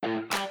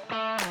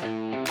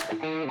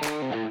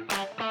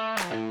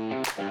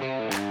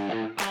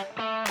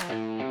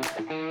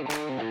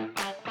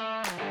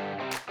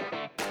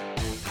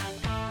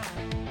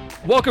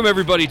Welcome,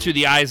 everybody, to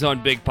the Eyes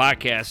on Big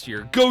podcast,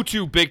 your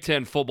go-to Big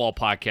Ten football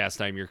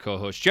podcast. I'm your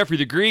co-host, Jeffrey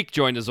the Greek,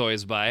 joined as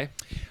always by...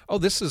 Oh,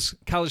 this is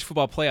College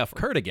Football Playoff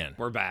Kurt again.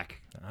 We're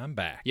back. I'm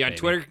back. You on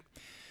Twitter?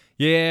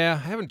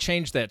 Yeah, I haven't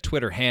changed that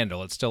Twitter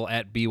handle. It's still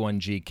at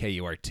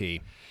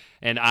B1GKURT.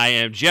 And I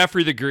am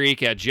Jeffrey the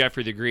Greek at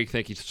Jeffrey the Greek.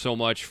 Thank you so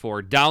much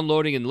for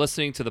downloading and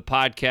listening to the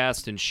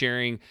podcast and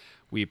sharing.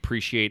 We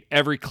appreciate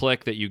every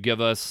click that you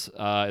give us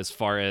as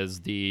far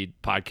as the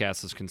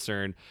podcast is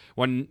concerned.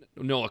 Want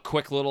to know a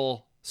quick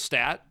little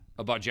stat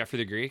about Jeffrey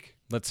the Greek?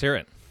 Let's hear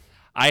it.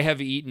 I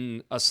have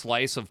eaten a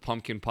slice of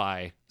pumpkin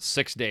pie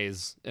 6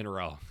 days in a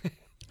row.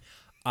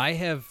 I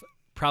have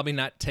probably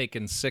not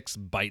taken 6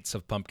 bites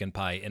of pumpkin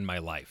pie in my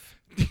life.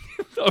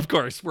 Of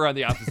course, we're on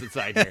the opposite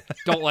side here.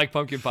 Don't like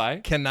pumpkin pie?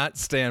 Cannot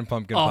stand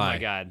pumpkin Oh, pie. my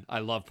God. I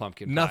love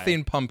pumpkin pie.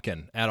 Nothing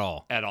pumpkin at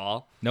all. At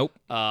all? Nope.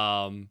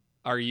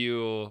 Are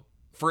you,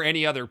 for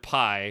any other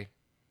pie,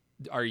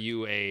 are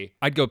you a...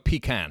 I'd go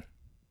pecan.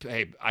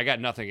 Hey, I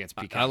got nothing against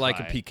pecan pie. I like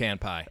a pecan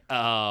pie.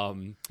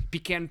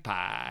 Pecan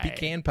pie.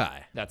 Pecan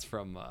pie. That's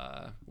from,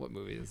 what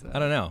movie is that? I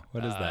don't know.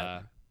 What is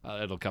that?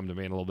 It'll come to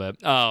me in a little bit.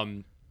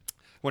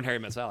 When Harry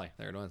Met Sally.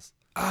 There it was.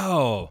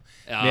 Oh.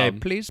 May I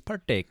please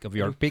partake of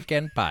your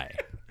pecan pie?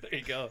 There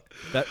you go.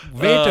 That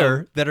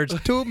waiter, there's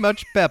too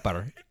much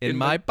pepper in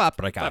my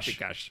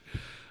paprikash.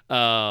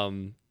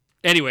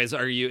 Anyways,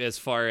 are you, as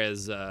far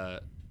as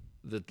the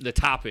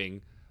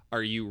topping,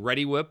 are you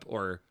Ready Whip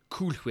or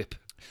Cool Whip?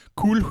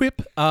 Cool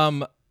Whip?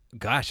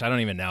 Gosh, I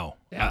don't even know.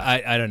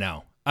 Yeah. I don't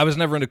know. I was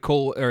never into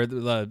cool or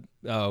the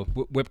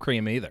whipped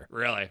cream either.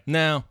 Really?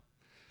 No,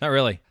 not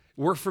really.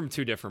 We're from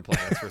two different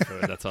planets for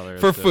food. That's all there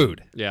is. For to it.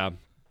 food. Yeah.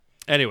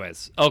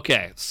 Anyways,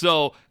 okay.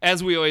 So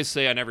as we always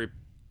say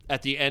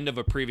at the end of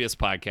a previous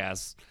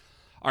podcast,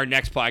 our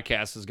next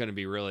podcast is going to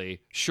be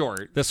really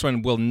short. This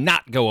one will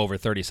not go over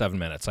 37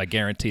 minutes. I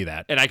guarantee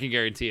that. And I can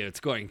guarantee it's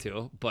going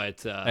to.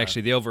 But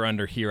actually, the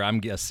over-under here, I'm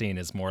guessing,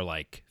 is more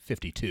like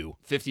 52.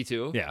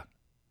 52? Yeah.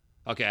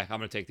 Okay, I'm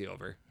going to take the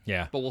over.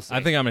 Yeah. But we'll see.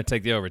 I think I'm going to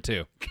take the over,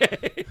 too. Okay.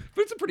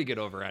 But it's a pretty good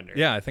over-under.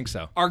 Yeah, I think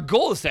so. Our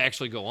goal is to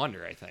actually go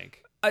under, I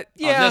think.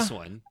 Yeah. On this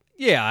one.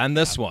 Yeah, on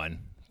this one.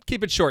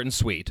 Keep it short and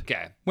sweet.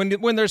 Okay.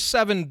 When there's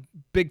 7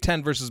 Big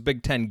Ten versus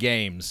Big Ten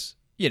games,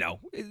 you know,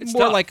 it's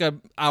more tough. like a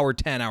hour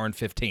 10, hour and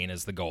 15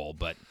 is the goal.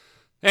 But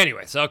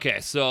anyways, okay,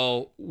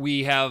 so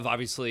we have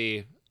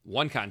obviously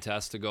one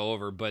contest to go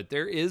over, but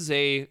there is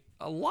a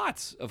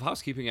lot of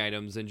housekeeping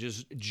items and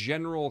just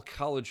general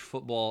college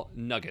football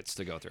nuggets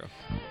to go through.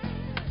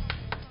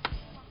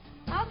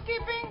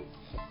 Housekeeping?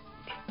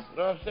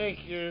 I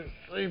think you're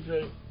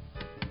sleeping.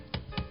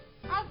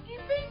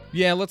 Housekeeping?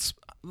 yeah, let's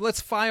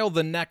file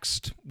the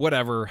next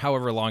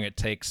however long it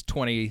takes,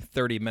 20,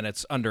 30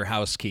 minutes under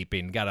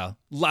housekeeping. Got a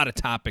lot of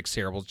topics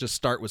here. We'll just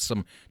start with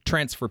some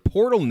transfer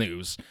portal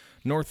news.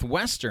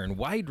 Northwestern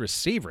wide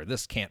receiver.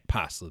 This can't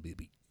possibly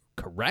be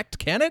correct,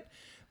 can it?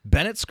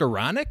 Bennett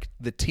Skowronek,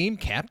 the team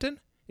captain,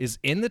 is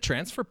in the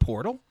transfer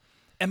portal?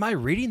 Am I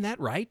reading that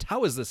right?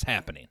 How is this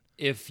happening?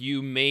 If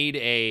you made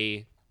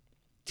a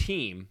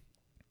team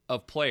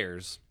of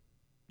players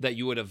that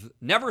you would have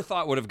never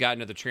thought would have gotten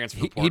to the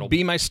transfer portal, He'd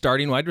be my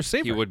starting wide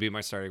receiver. he would be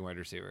my starting wide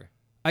receiver.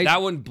 I-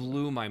 That one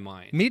blew my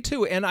mind. Me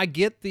too, and I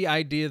get the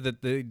idea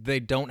that they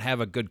don't have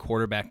a good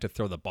quarterback to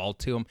throw the ball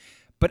to him,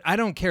 but I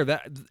don't care.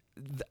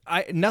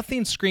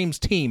 Nothing screams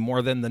team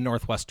more than the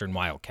Northwestern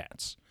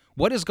Wildcats.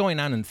 What is going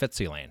on in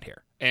Fitzyland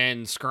here?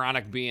 And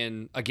Skowronek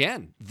being,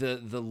 again, the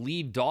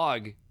lead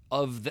dog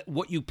of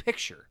what you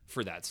picture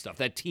for that stuff,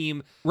 that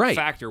team Right.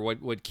 factor,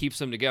 what keeps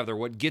them together,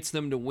 what gets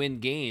them to win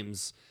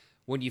games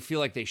when you feel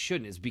like they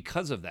shouldn't, is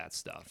because of that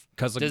stuff.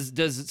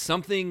 Does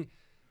something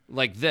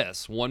like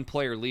this, one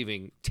player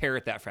leaving, tear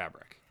at that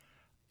fabric?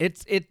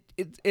 It's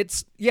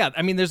yeah.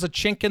 I mean, there's a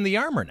chink in the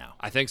armor now.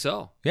 I think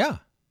so. Yeah.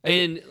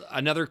 And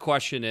another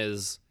question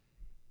is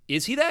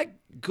he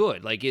that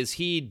good? Like, is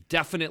he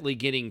definitely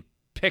getting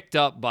picked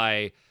up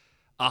by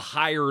a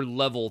higher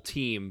level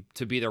team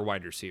to be their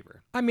wide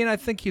receiver? I mean, I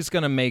think he's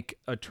going to make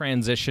a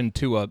transition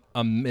to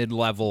a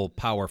mid-level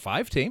Power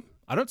 5 team.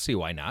 I don't see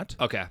why not.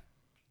 Okay.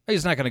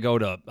 He's not going to go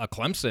to a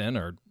Clemson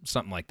or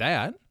something like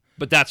that.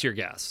 But that's your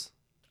guess.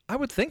 I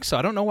would think so.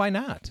 I don't know why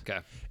not. Okay.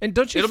 And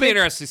don't you It'll be think,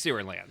 interesting to see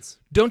where it lands.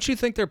 Don't you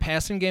think their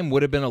passing game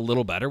would have been a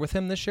little better with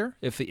him this year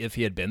if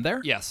he had been there?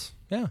 Yes.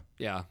 Yeah.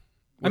 Yeah.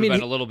 I mean,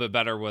 been a little bit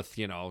better with,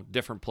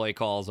 different play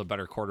calls, a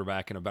better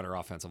quarterback, and a better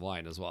offensive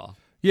line as well.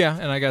 Yeah,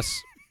 and I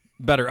guess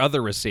better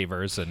other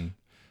receivers and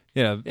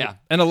Yeah.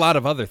 and a lot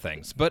of other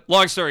things. But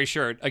Long story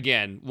short,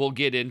 again, we'll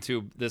get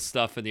into this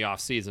stuff in the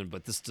offseason,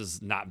 but this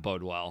does not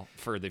bode well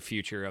for the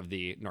future of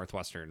the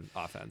Northwestern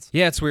offense.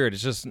 yeah, it's weird.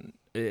 It's just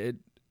it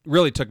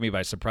really took me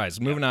by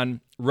surprise. Moving on,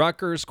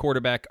 Rutgers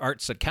quarterback Art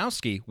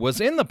Sitkowski was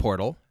in the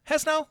portal,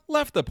 has now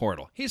left the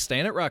portal. He's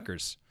staying at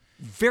Rutgers.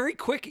 Very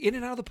quick in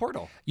and out of the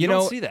portal. You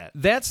don't know, see that.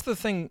 That's the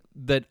thing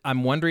that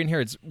I'm wondering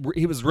here.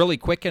 He was really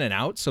quick in and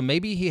out, so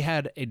maybe he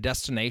had a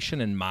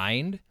destination in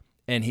mind,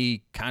 and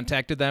he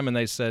contacted them, and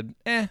they said,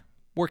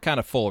 we're kind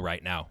of full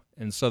right now.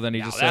 And so then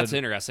he just said... That's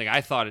interesting.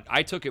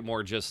 I took it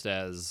more just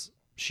as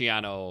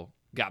Schiano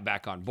got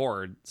back on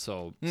board,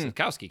 so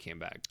Sitkowski came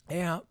back.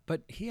 Yeah,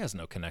 but he has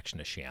no connection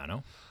to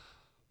Schiano.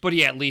 But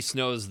he at least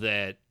knows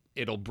that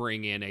it'll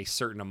bring in a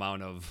certain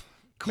amount of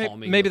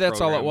calming. Maybe the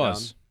that's all it program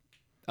was.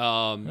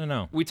 down. I don't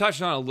know. We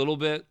touched on it a little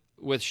bit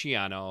with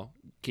Schiano.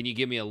 Can you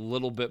give me a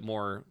little bit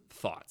more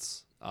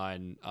thoughts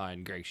on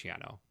Greg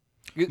Schiano?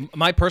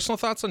 My personal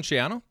thoughts on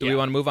Schiano? Do we Yeah.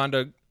 want to move on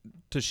to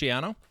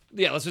Schiano?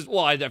 Yeah, let's just.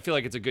 Well, I feel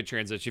like it's a good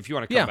transition. If you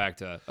want to come back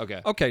to,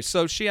 okay. Okay,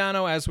 so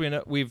Schiano, as we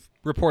know, we've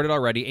reported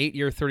already,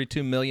 8-year,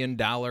 $32 million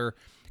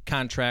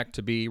contract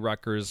to be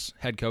Rutgers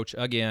head coach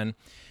again.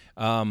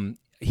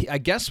 I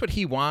guess what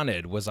he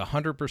wanted was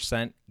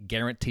 100%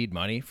 guaranteed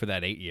money for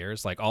that 8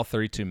 years, like all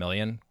 $32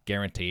 million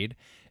guaranteed,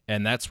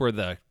 and that's where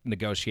the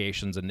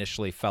negotiations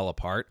initially fell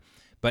apart.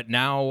 But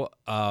now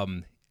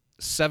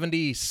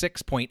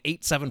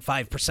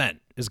 76.875%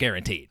 is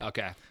guaranteed.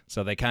 Okay.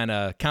 So they kind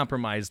of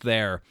compromised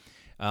there.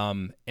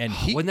 And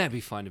he, Wouldn't that be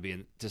fun to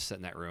be just sit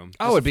in that room?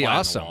 Oh, Just it'd be fly on the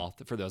awesome. wall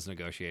for those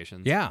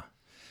negotiations. yeah.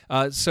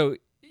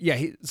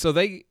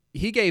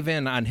 He gave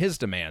in on his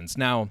demands.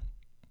 Now,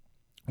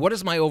 what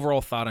is my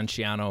overall thought on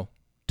Schiano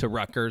to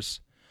Rutgers?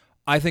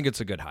 I think it's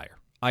a good hire.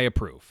 I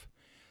approve.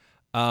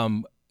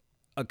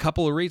 A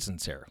couple of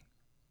reasons here.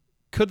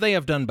 Could they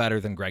have done better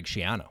than Greg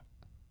Schiano?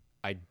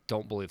 I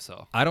don't believe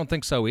so. I don't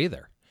think so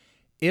either.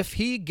 If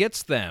he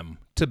gets them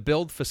to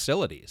build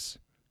facilities,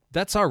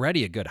 that's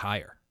already a good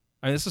hire.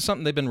 I mean, this is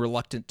something they've been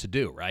reluctant to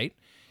do, right?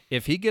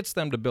 If he gets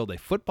them to build a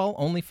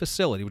football-only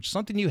facility, which is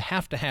something you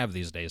have to have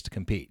these days to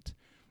compete,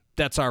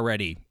 that's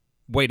already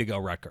way to go,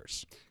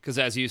 Rutgers. Because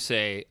as you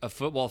say, a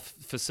football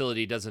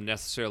facility doesn't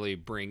necessarily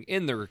bring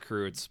in the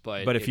recruits,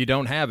 but If you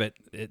don't have it,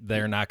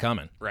 they're not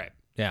coming. right,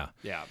 Yeah.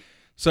 yeah.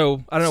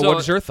 So I don't know. So- What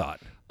is your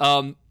thought?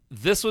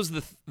 This was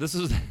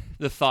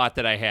the thought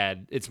that I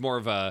had. It's more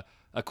of a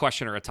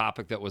question or a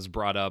topic that was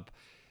brought up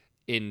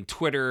in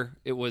Twitter.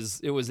 It was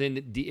in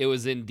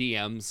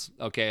DMs.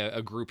 Okay,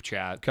 a group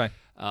chat. Okay.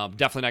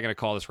 Definitely not going to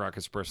call this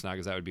Rutgers person out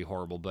because that would be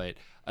horrible. But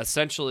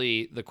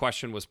essentially, the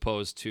question was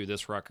posed to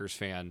this Rutgers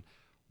fan: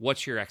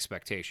 "What's your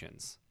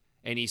expectations?"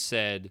 And he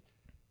said,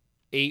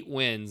 8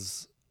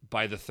 wins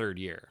by the third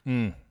year.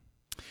 And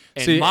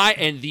See-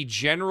 the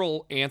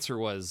general answer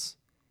was,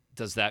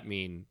 does that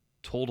mean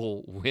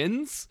total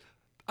wins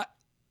by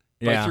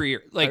Yeah. 3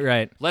 years? Like,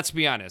 Right. let's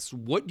be honest.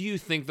 What do you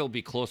think they'll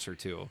be closer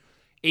to?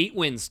 8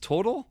 wins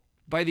total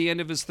by the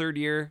end of his third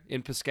year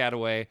in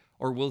Piscataway,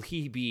 or will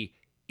he be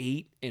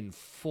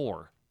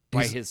 8-4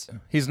 by his?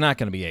 He's not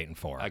going to be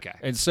 8-4. Okay.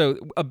 And so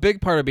a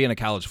big part of being a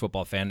college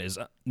football fan is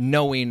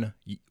knowing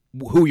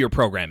who your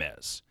program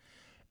is.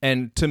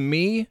 And to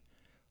me,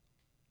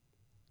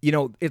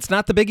 it's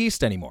not the Big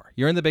East anymore.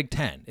 You're in the Big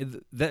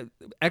Ten. The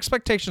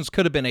expectations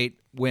could have been 8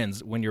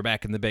 wins when you're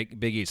back in the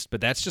Big East,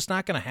 but that's just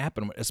not going to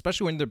happen,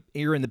 especially when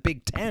you're in the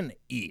Big Ten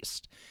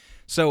East.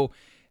 So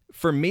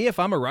for me, if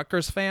I'm a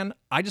Rutgers fan,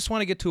 I just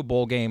want to get to a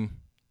bowl game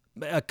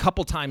a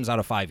couple times out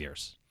of 5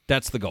 years.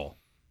 That's the goal.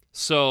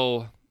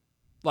 So,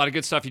 a lot of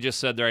good stuff you just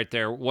said right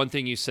there. One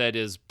thing you said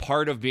is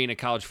part of being a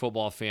college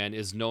football fan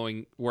is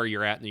knowing where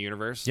you're at in the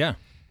universe. Yeah.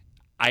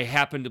 I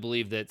happen to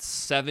believe that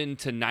 7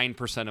 to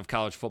 9% of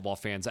college football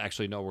fans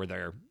actually know where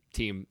their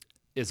team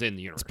is in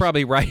the universe.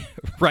 Probably right.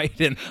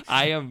 And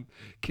I am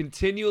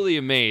continually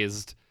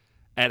amazed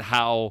at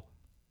how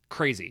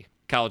crazy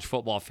college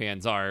football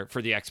fans are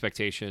for the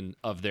expectation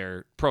of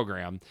their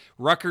program.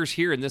 Rutgers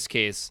here in this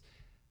case,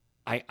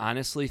 I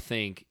honestly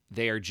think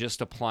they are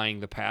just applying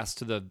the past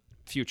to the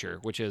future,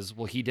 which is,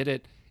 well, he did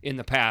it in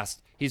the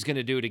past. He's going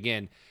to do it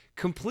again.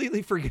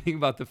 Completely forgetting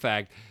about the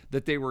fact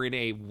that they were in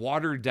a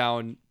watered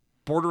down,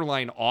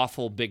 borderline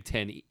awful Big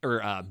Ten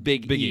or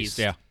Big East.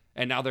 yeah.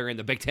 And now they're in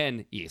the Big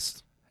Ten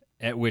East.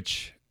 At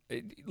which,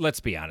 let's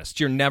be honest,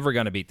 you're never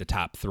going to beat the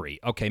top 3.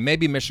 Okay,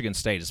 maybe Michigan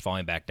State is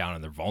falling back down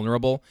and they're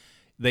vulnerable.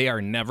 They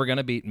are never going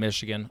to beat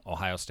Michigan,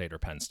 Ohio State, or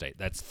Penn State.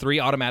 That's 3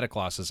 automatic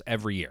losses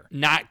every year.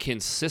 Not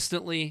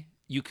consistently.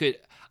 You could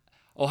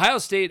Ohio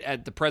State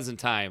at the present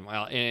time.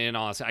 Well, in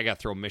honesty, I got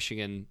to throw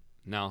Michigan.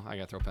 No, I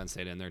got to throw Penn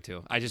State in there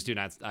too. I just do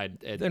not.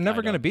 They're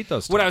never going to beat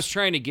those teams. What I was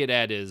trying to get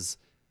at is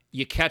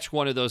you catch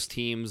one of those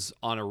teams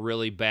on a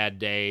really bad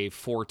day,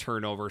 4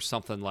 turnovers,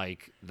 something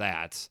like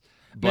that.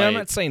 But Man, I'm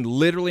not saying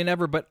literally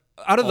never, but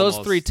out of those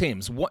Almost. 3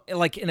 teams,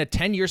 like in a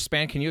 10-year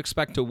span, can you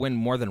expect to win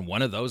more than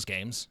one of those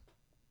games?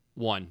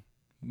 one.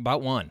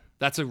 About one.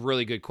 That's a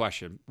really good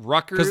question.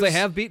 Rutgers, Because they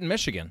have beaten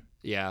Michigan.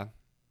 Yeah.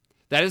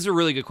 That is a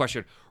really good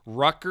question.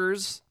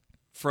 Rutgers,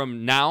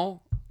 from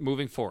now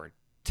moving forward,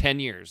 10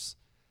 years.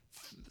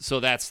 So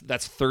that's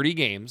 30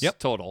 games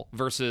total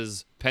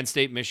versus Penn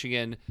State,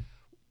 Michigan,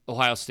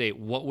 Ohio State.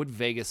 What would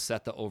Vegas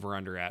set the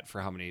over-under at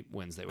for how many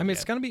wins they would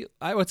It's going to be,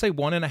 I would say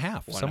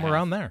 1.5, somewhere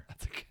around there.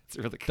 That's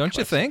a really good Don't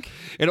you question. think?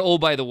 And oh,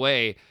 by the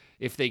way,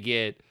 if they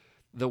get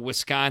the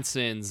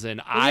Wisconsins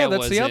and yeah,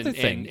 that's Iowas the other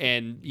thing.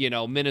 and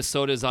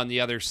Minnesota's on the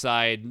other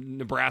side,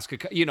 Nebraska,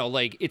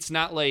 like it's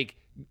not like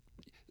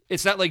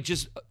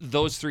just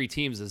those 3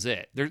 teams is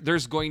it.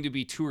 There's going to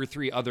be 2 or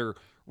 3 other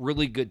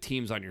really good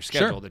teams on your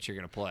schedule that you're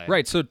going to play.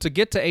 Right. So to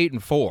get to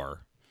 8-4,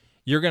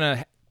 you're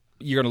gonna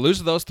lose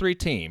to those 3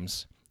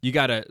 teams. You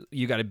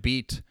gotta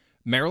beat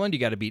Maryland, you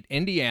got to beat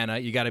Indiana,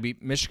 you got to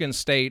beat Michigan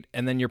State,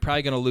 and then you're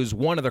probably going to lose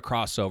one of the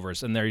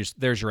crossovers, and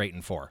there's your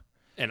 8-4.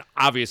 And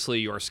obviously,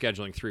 you're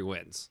scheduling 3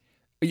 wins.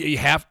 You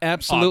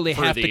absolutely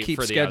have to keep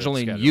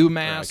scheduling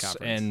UMass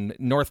and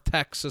North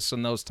Texas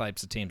and those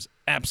types of teams.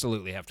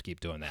 Absolutely have to keep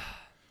doing that.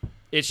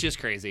 It's just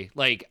crazy.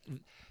 Like,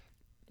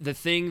 the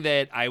thing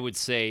that I would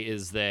say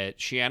is that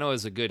Schiano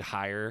is a good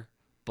hire,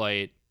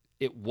 but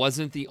it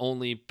wasn't the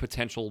only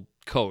potential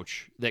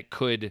coach that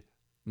could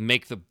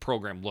make the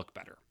program look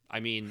better. I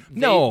mean,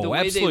 the way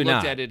absolutely they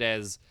looked not. at it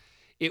as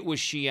it was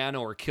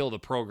Schiano or kill the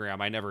program,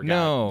 I never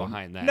got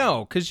behind that.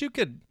 No, because you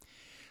could,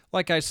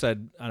 like I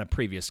said on a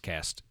previous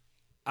cast,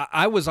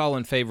 I was all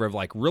in favor of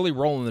like really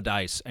rolling the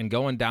dice and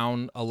going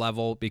down a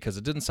level because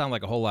it didn't sound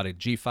like a whole lot of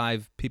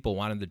G5 people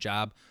wanted the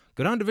job.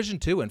 Go down to Division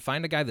II and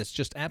find a guy that's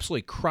just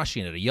absolutely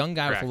crushing it, a young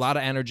guy with a lot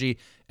of energy,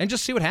 and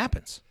just see what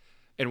happens.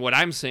 And what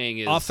I'm saying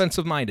is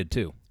offensive-minded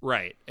too.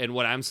 Right. And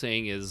what I'm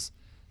saying is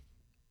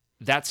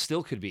that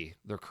still could be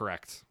the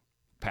correct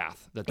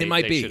path that they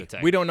should have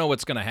taken. We don't know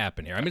what's going to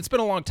happen here. I mean, it's been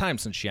a long time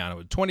since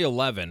Schiano.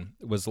 2011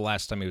 was the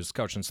last time he was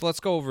coaching. So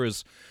let's go over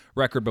his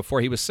record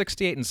before. He was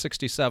 68 and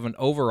 67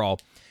 overall.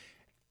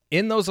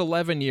 In those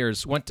 11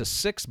 years, went to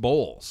 6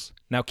 bowls.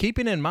 Now,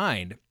 keeping in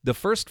mind, the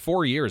first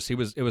 4 years, it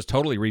was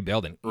totally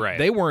rebuilding. Right.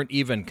 They weren't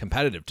even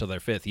competitive till their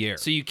 5th year.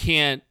 So you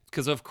can't,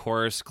 because of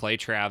course Clay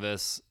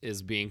Travis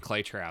is being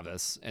Clay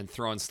Travis and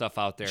throwing stuff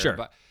out there. Sure.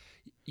 But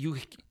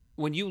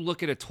when you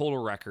look at a total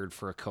record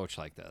for a coach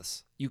like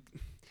this,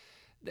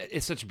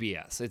 it's such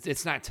BS.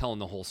 It's not telling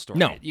the whole story.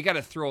 No. You got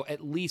to throw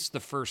at least the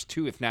first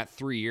 2, if not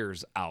 3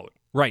 years out.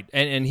 Right,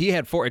 and he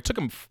had 4. It took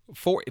him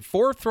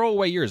four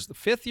throwaway years. The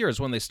 5th year is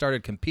when they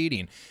started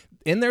competing.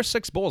 In their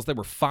 6 bowls, they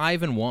were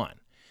 5-1,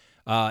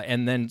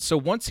 and then so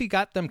once he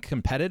got them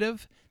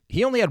competitive,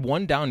 he only had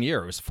 1 down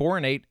year. It was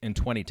 4-8 in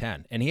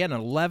 2010, and he had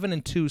an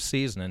 11-2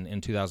 season in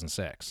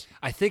 2006.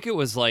 I think it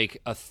was like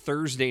a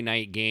Thursday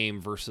night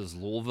game versus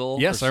Louisville.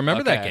 Yes, I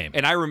remember that game,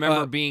 and I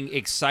remember being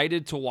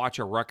excited to watch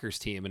a Rutgers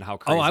team and how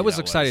crazy. I was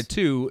that excited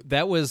too.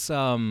 That was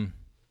who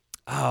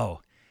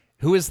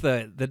is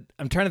the?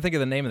 I'm trying to think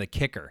of the name of the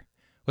kicker.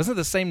 Wasn't it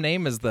the same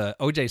name as the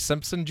O.J.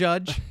 Simpson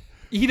judge?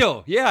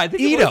 Ito. Yeah, I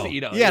think Ito. It was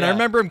Ito. Yeah, and I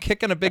remember him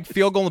kicking a big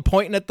field goal and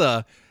pointing at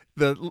the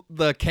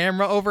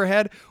camera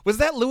overhead. Was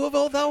that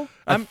Louisville though?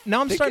 I'm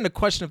starting to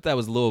question if that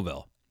was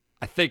Louisville.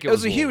 I think it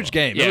was a huge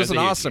game. Yeah, it was an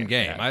a huge awesome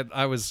game. Yeah.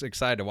 I was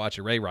excited to watch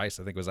it. Ray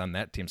Rice, I think, was on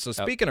that team. So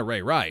speaking of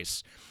Ray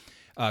Rice,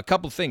 a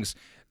couple things.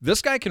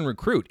 This guy can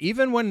recruit.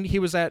 Even when he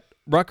was at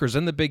Rutgers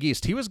in the Big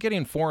East, he was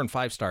getting 4- and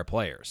 5-star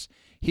players.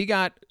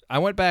 I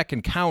went back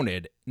and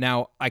counted.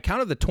 Now, I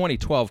counted the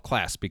 2012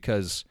 class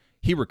because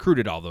he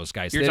recruited all those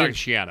guys. You're talking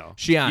Schiano.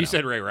 Schiano. You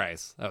said Ray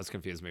Rice. That was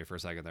confused me for a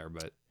second there,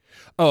 but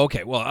oh,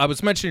 okay. Well, I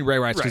was mentioning Ray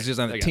Rice because he was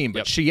on the team,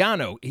 but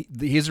Schiano,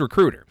 he's a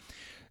recruiter.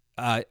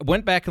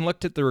 Went back and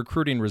looked at the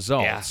recruiting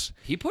results.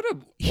 Yeah. He put a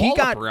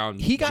wall up around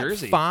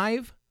Jersey.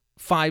 3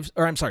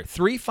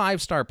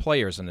 5-star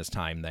players in his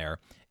time there.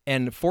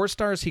 And 4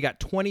 stars, he got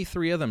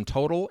 23 of them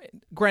total.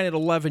 Granted,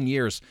 11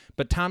 years.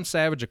 But Tom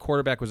Savage, a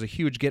quarterback, was a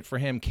huge get for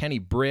him. Kenny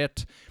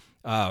Britt.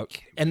 And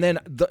then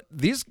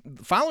these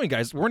following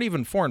guys weren't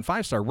even 4- and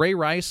 5-star. Ray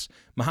Rice,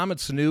 Muhammad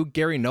Sanu,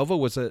 Gary Nova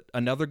was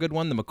another good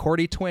one. The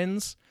McCourty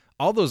twins.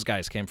 All those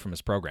guys came from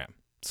his program.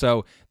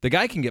 So the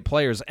guy can get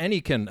players, and he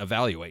can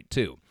evaluate,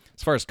 too.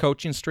 As far as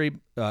coaching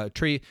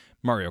tree,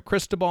 Mario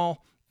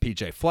Cristobal,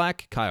 P.J.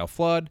 Fleck, Kyle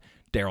Flood,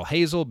 Daryl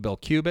Hazel, Bill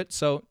Cubitt.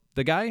 So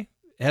the guy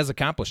has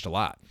accomplished a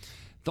lot.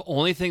 The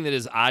only thing that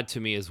is odd to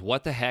me is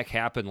what the heck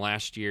happened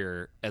last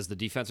year as the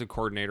defensive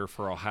coordinator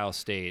for Ohio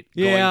State.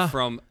 Yeah. Going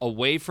from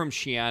away from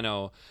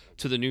Schiano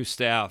to the new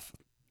staff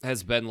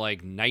has been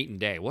like night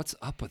and day. What's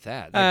up with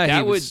that?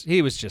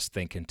 He was just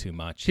thinking too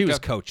much. He was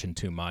coaching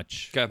too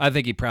much. Okay. I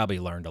think he probably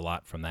learned a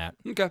lot from that.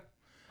 Okay.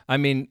 I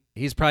mean,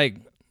 let's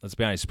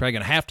be honest, he's probably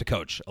going to have to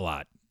coach a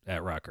lot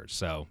at Rutgers.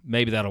 So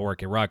maybe that'll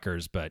work at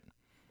Rutgers, but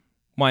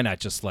why not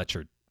just let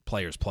your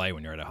players play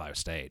when you're at Ohio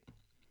State?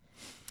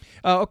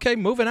 Okay,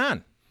 moving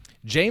on.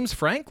 James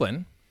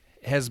Franklin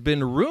has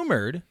been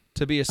rumored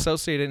to be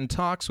associated in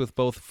talks with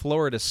both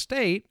Florida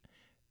State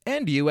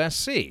and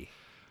USC.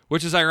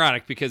 Which is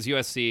ironic because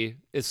USC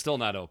is still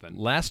not open.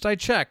 Last I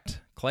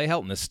checked, Clay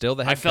Helton is still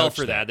the head coach. I fell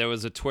for that. There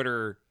was a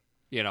Twitter,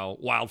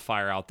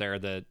 wildfire out there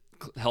that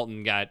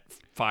Helton got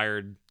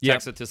fired,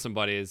 texted to some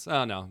buddies.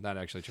 Oh, no, not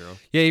actually true.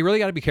 Yeah, you really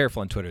got to be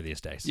careful on Twitter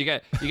these days. You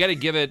got to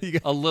give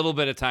it a little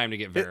bit of time to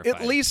get verified.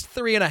 At least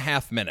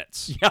 3.5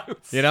 minutes. Yeah.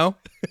 You know?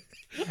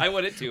 I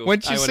would it too.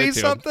 Once you see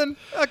something,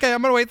 okay,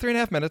 I'm going to wait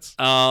 3.5 minutes.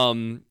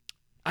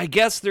 I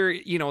guess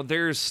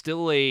there's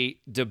still a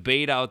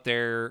debate out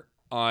there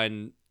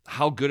on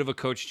how good of a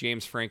coach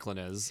James Franklin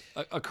is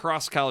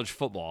across college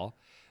football.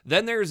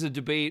 Then there's a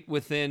debate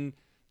within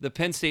the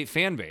Penn State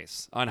fan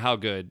base on how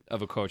good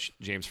of a coach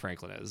James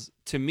Franklin is.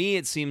 To me,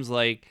 it seems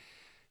like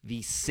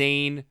the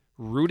sane,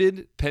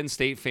 rooted Penn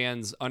State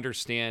fans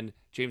understand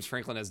James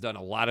Franklin has done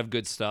a lot of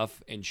good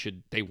stuff and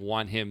they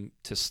want him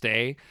to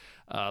stay.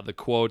 The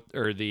quote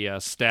or the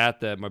stat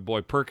that my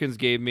boy Perkins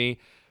gave me,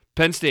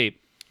 Penn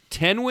State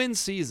 10-win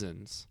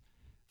seasons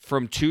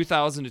from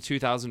 2000 to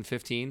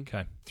 2015.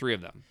 Okay. 3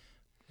 of them.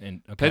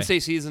 And okay. Penn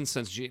State seasons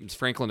since James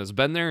Franklin has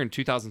been there in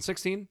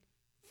 2016.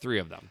 3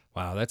 of them.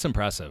 Wow, that's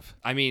impressive.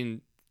 I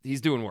mean,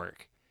 he's doing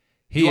work.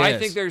 He I is.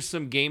 think there's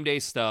some game day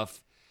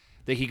stuff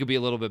that he could be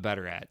a little bit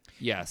better at?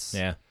 Yes.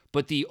 Yeah.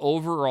 But the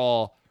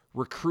overall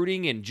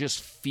recruiting and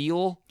just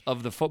feel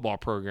of the football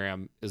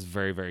program is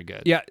very, very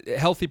good. Yeah,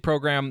 healthy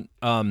program.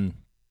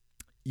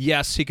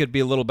 Yes, he could be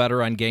a little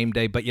better on game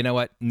day, but you know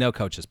what? No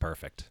coach is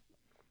perfect.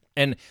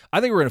 And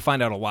I think we're going to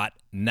find out a lot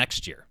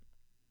next year.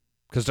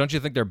 Because don't you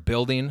think they're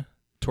building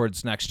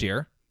towards next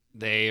year?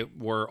 They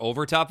were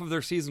over top of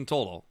their season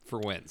total for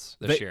wins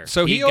this year.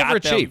 So he got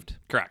them- overachieved.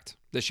 Correct.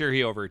 This year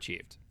he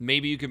overachieved.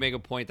 Maybe you could make a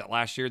point that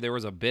last year there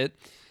was a bit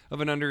of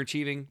an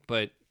underachieving,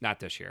 but not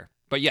this year.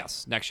 But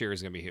yes, next year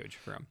is going to be huge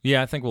for him.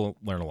 Yeah, I think we'll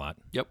learn a lot.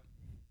 Yep.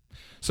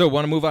 So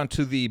want to move on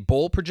to the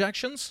bowl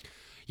projections?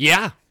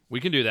 Yeah, we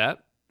can do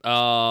that.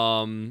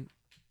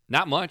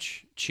 Not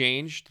much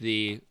changed.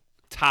 The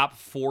top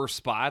 4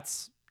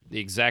 spots, the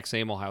exact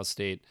same. Ohio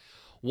State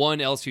 1,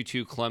 LSU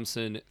 2,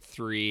 Clemson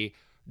 3,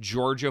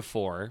 Georgia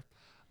 4.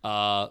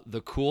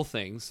 The cool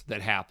things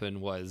that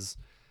happened was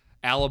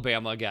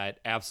Alabama got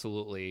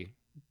absolutely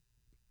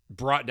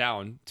brought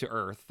down to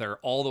earth. They're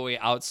all the way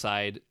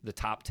outside the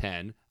top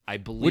 10, I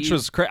believe. Which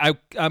was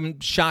I'm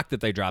shocked that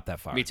they dropped that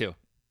far. Me too.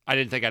 I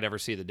didn't think I'd ever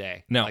see the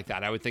day No. like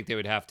that. I would think they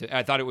would have to.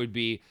 I thought it would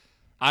be,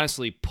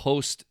 honestly,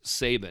 post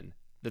Saban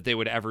that they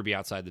would ever be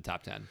outside the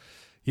top 10.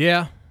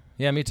 Yeah,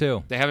 me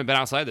too. They haven't been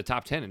outside the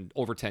top 10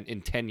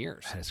 in 10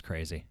 years. That is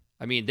crazy.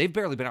 I mean, they've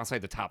barely been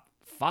outside the top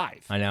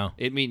 5. I know.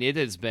 I mean, it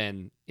has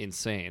been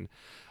insane.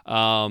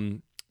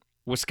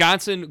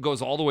 Wisconsin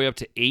goes all the way up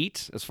to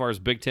 8 as far as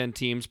Big Ten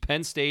teams.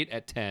 Penn State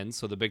at 10,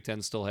 so the Big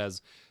Ten still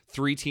has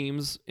 3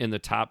 teams in the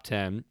top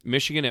 10.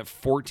 Michigan at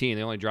 14,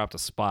 they only dropped a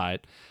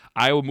spot.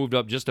 Iowa moved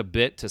up just a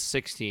bit to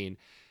 16,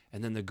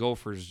 and then the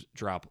Gophers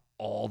drop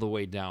all the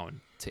way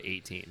down to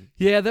 18.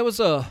 Yeah, that was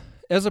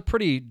a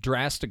pretty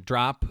drastic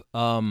drop.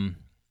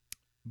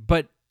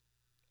 But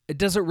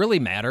does it really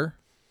matter?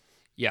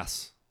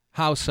 Yes.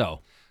 How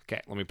so?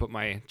 Okay, let me put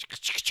my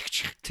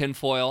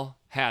tinfoil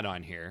hat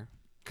on here.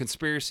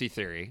 Conspiracy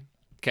theory.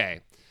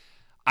 Okay.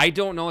 I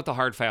don't know what the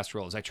hard fast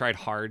rule is. I tried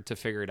hard to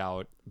figure it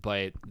out,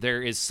 but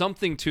there is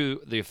something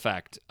to the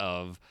effect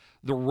of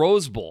the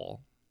Rose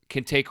Bowl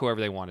can take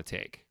whoever they want to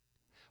take,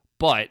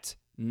 but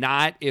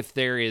not if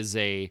there is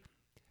a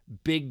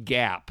big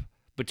gap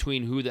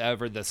between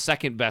whoever the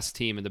second best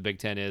team in the Big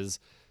Ten is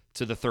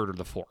to the third or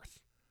the fourth.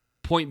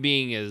 Point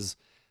being is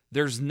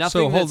there's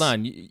nothing. So hold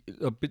on.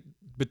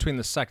 Between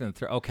the second and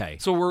third. Okay.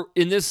 So we're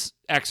in this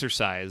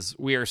exercise,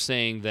 we are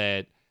saying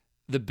that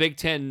the Big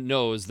Ten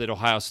knows that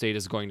Ohio State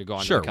is going to go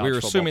on Sure, to the college we're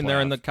football assuming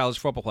they're in playoff. the college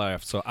football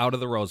playoff, so out of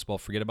the Rose Bowl.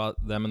 Forget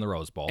about them in the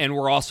Rose Bowl. And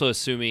we're also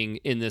assuming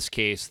in this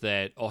case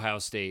that Ohio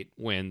State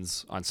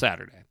wins on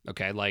Saturday.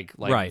 Okay, like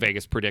Right.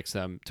 Vegas predicts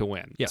them to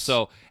win. Yes.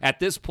 So at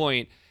this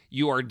point,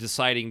 you are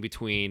deciding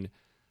between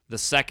the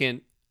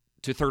second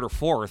to third or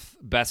fourth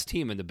best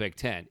team in the Big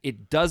Ten.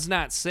 It does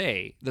not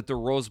say that the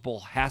Rose Bowl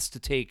has to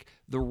take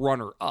the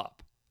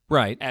runner-up,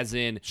 right. as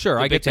in Sure,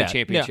 the I Big get Ten that.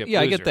 championship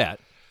Yeah, I loser. get that.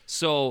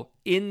 So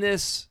in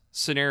this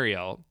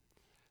scenario,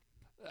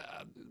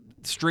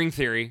 string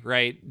theory,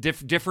 right?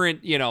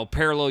 Different,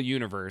 parallel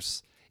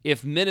universe.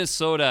 If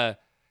Minnesota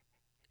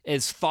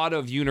is thought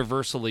of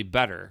universally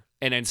better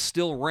and is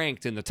still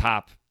ranked in the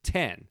top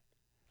 10,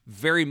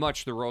 very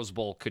much the Rose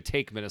Bowl could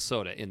take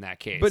Minnesota in that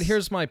case. But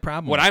here's my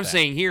problem. what with I'm that.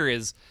 saying here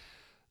is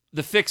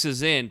the fix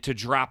is in to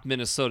drop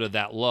Minnesota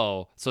that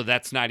low, so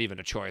that's not even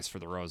a choice for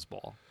the Rose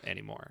Bowl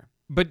anymore.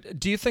 But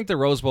do you think the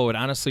Rose Bowl would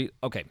honestly?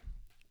 Okay,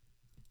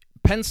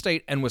 Penn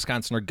State and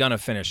Wisconsin are gonna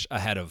finish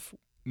ahead of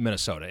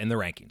Minnesota in the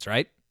rankings,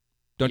 right?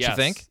 Don't you Yes.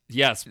 think?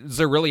 Yes. Is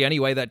there really any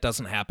way that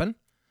doesn't happen?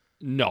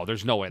 No,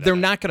 there's no way. They're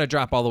not going to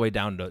drop all the way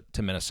down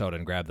to Minnesota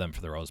and grab them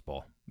for the Rose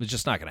Bowl. It's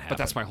just not going to happen. But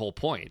that's my whole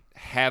point.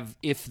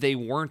 If they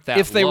weren't that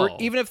if they low, were,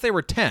 even if they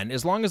were 10,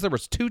 as long as there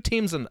was 2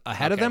 teams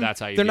ahead of Okay, them,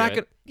 that's how you they're do not it.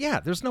 going. Yeah,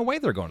 there's no way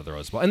they're going to the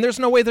Rose Bowl, and there's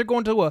no way they're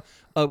going to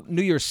a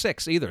New Year's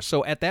 6 either.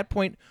 So at that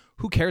point,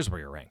 who cares where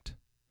you're ranked?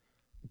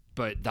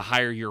 But the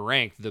higher you're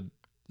ranked,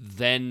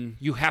 then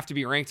you have to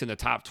be ranked in the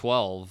top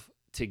 12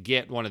 to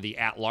get one of the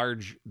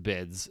at-large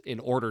bids in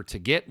order to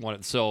get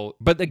one. So,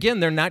 But again,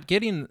 they're not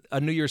getting a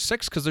New Year's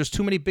 6 because there's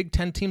too many Big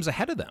Ten teams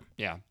ahead of them.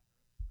 yeah.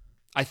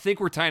 I think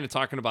we're kind of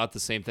talking about the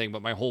same thing,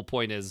 but my whole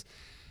point is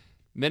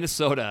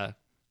Minnesota,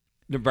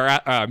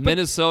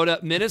 Penn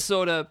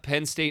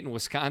State, and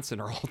Wisconsin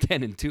are all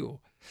 10-2.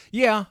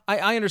 Yeah,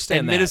 I understand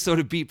And that.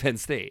 Minnesota beat Penn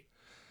State.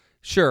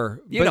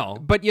 Sure,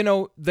 but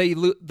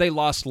they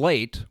lost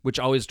late, which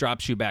always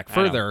drops you back I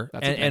know. further,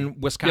 That's okay.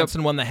 and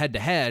Wisconsin won the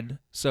head-to-head.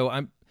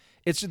 So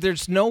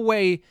there's no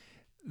way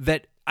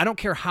that I don't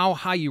care how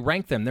high you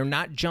rank them, they're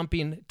not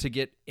jumping to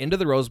get into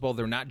the Rose Bowl.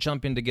 They're not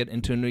jumping to get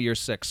into a New Year's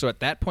 6. So at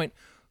that point,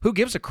 who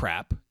gives a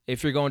crap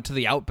if you're going to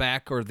the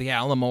Outback or the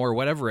Alamo or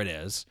whatever it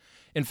is?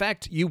 In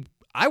fact,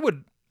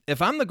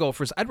 if I'm the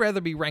Gophers, I'd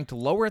rather be ranked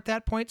lower at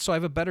that point, so I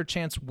have a better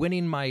chance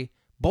winning my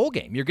bowl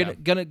game. You're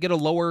gonna get a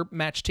lower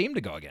match team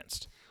to go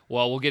against.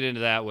 Well, we'll get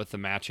into that with the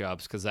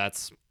matchups because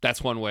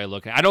that's one way of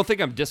looking. I don't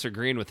think I'm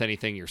disagreeing with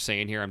anything you're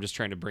saying here. I'm just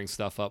trying to bring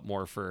stuff up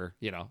more for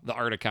the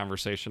art of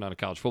conversation on a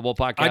college football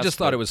podcast. I just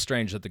thought it was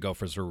strange that the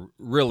Gophers were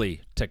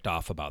really ticked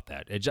off about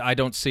that. I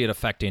don't see it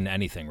affecting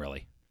anything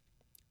really.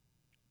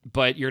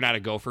 But you're not a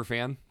Gopher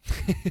fan.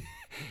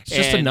 It's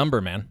just a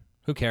number, man.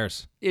 Who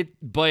cares?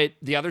 But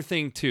the other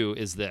thing too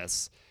is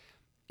this.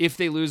 If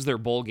they lose their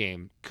bowl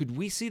game, could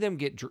we see them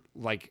get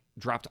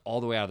dropped all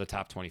the way out of the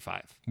top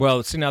 25?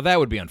 Well, see, now that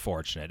would be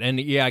unfortunate.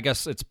 And yeah, I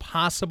guess it's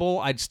possible.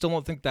 I still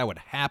don't think that would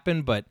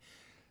happen, but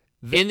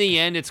in the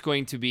end, it's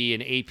going to be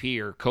an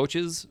AP or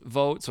coaches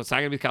vote, so it's not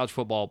going to be the college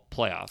football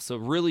playoff. So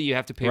really, you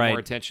have to pay more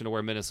attention to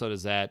where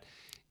Minnesota's at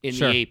in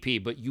the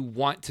AP, but you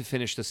want to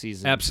finish the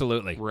season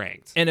absolutely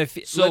ranked. And if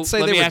let's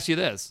say let me ask you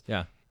this.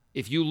 Yeah.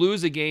 If you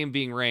lose a game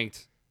being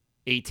ranked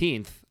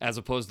 18th as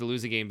opposed to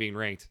lose a game being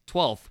ranked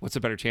 12th, what's a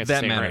better chance that of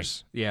staying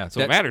matters? ranked? Yeah. So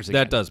it matters again.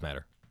 That does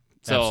matter.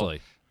 So,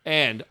 absolutely.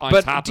 And on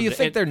but top do you of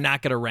think they're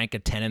not going to rank a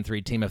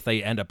 10-3 team if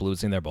they end up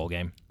losing their bowl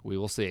game? We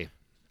will see.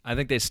 I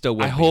think they still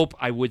would.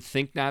 I would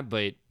think not,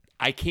 but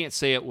I can't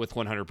say it with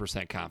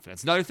 100%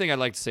 confidence. Another thing I'd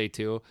like to say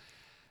too,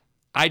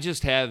 I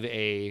just have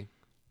a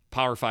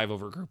Power 5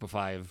 over Group of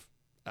 5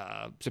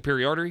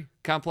 superiority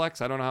complex.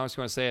 I don't know how I was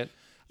going to say it.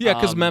 Yeah,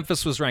 because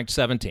Memphis was ranked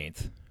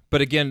 17th. But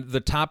again, the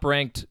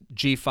top-ranked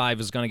G5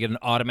 is going to get an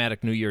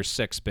automatic New Year's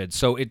 6 bid.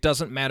 So it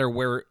doesn't matter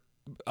where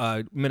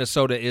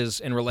Minnesota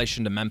is in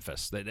relation to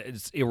Memphis.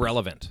 It's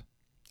irrelevant.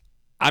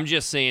 I'm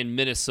just saying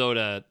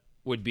Minnesota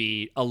would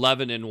be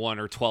 11-1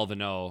 or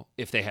 12-0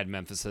 if they had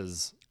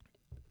Memphis's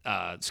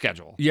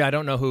schedule. Yeah, I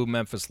don't know who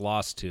Memphis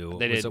lost to.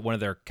 Was it one of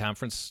their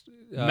conference?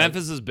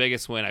 Memphis's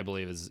biggest win, I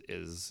believe,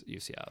 is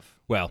UCF.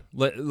 Well,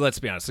 let's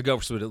be honest. The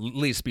Gophers would at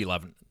least be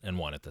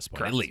 11-1 at this point.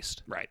 Correct. At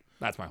least. Right.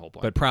 That's my whole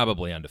point. But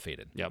probably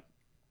undefeated. Yep.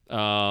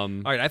 All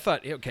right, I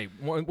thought, okay,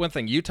 one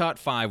thing, Utah at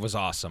 5 was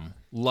awesome.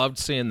 Loved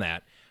seeing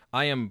that.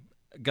 I am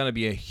going to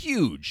be a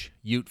huge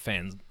Ute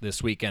fan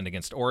this weekend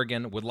against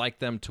Oregon. Would like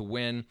them to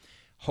win,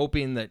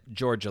 hoping that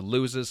Georgia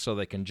loses so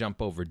they can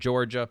jump over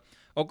Georgia.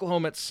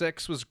 Oklahoma at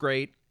 6 was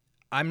great.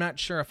 I'm not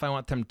sure if I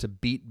want them to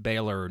beat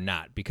Baylor or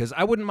not, because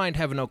I wouldn't mind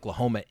having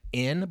Oklahoma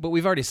in, but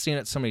we've already seen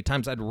it so many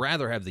times. I'd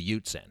rather have the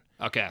Utes in.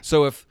 Okay.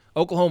 So if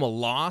Oklahoma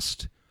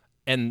lost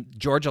and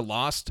Georgia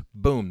lost,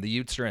 boom, the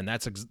Utes are in.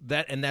 That's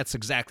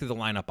exactly the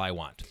lineup I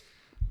want.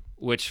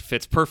 Which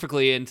fits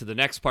perfectly into the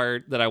next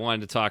part that I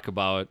wanted to talk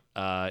about,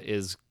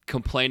 is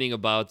complaining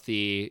about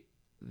the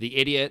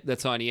idiot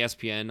that's on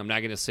ESPN. I'm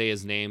not going to say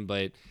his name,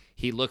 but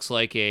he looks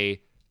like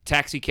a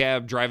taxi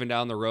cab driving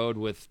down the road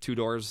with 2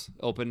 doors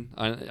open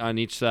on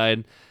each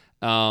side.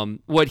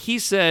 What he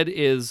said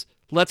is,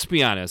 let's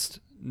be honest,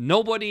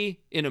 nobody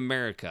in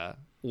America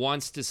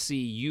wants to see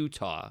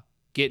Utah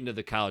get into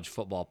the college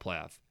football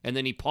playoff. And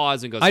then he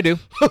paused and goes, I do.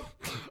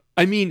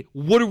 I mean,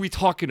 what are we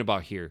talking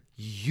about here?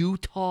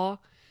 Utah?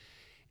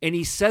 And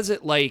he says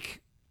it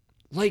like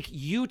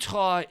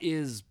Utah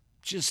is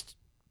just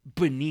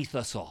beneath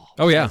us all.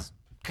 Oh, yeah. As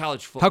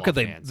college football How could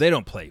they? fans. They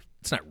don't play.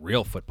 It's not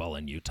real football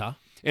in Utah.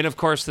 And, of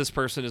course, this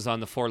person is on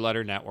the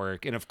 4-letter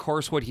network. And, of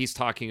course, what he's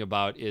talking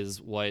about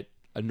is what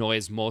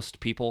annoys most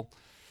people.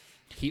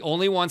 He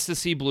only wants to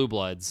see blue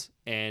bloods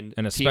and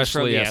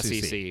especially teams from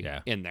the SEC.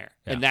 SEC in there.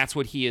 Yeah. And that's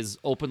what he is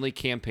openly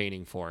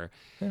campaigning for.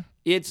 Yeah.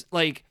 It's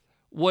like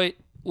what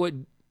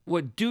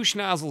douche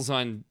nozzles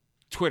on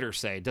Twitter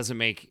say doesn't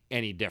make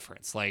any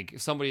difference. Like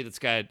somebody that's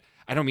got,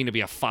 I don't mean to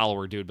be a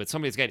follower, dude, but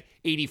somebody that's got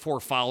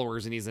 84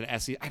 followers and he's an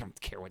SEC, I don't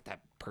care what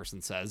that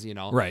person says,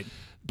 Right.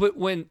 But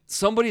when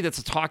somebody that's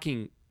a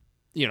talking,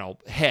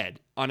 head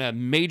on a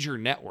major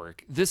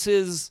network, this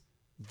is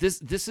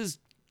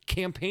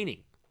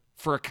campaigning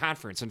for a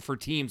conference and for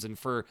teams and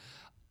for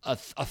a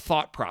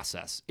thought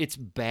process. It's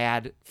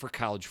bad for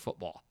college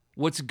football.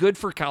 What's good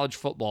for college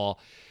football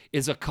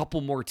is a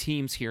couple more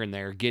teams here and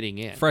there getting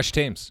in. Fresh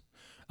teams.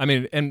 I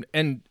mean,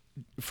 and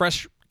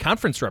fresh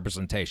conference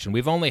representation.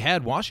 We've only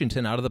had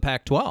Washington out of the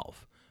Pac-12.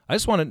 I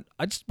just want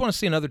to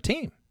see another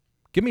team.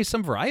 Give me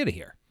some variety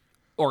here.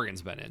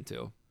 Oregon's been in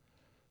too.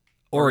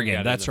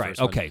 Oregon, that's right.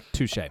 Okay,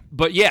 touche.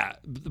 But yeah,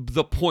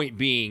 the point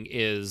being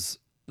is,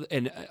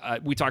 and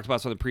we talked about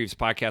this on the previous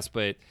podcast,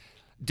 but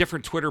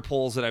different Twitter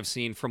polls that I've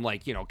seen from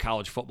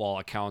college football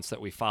accounts that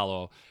we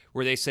follow,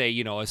 where they say,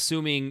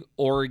 assuming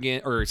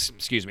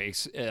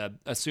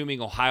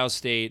assuming Ohio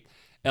State,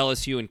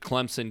 LSU, and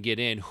Clemson get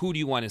in, who do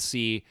you want to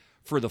see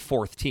for the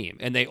 4th team?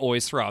 And they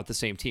always throw out the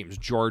same teams: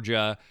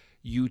 Georgia,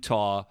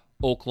 Utah,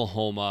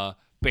 Oklahoma,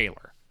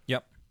 Baylor.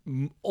 Yep.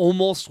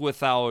 Almost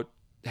without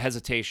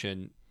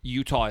hesitation,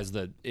 Utah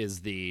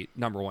is the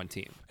number 1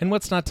 team. And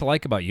what's not to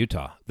like about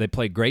Utah? They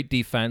play great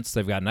defense.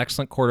 They've got an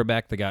excellent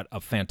quarterback. They got a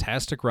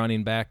fantastic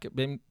running back. I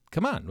mean,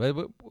 come on,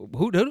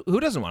 who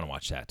doesn't want to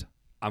watch that?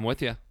 I'm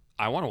with you.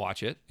 I want to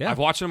watch it. Yeah. I've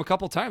watched them a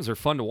couple of times. They're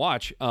fun to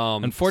watch.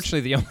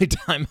 Unfortunately, the only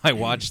time I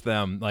watched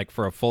them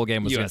for a full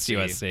game was against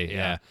USC.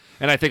 Yeah.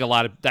 And I think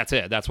that's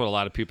it. That's what a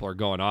lot of people are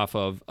going off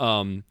of.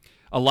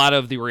 A lot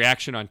of the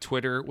reaction on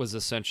Twitter was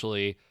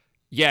essentially,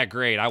 yeah,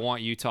 great, I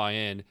want Utah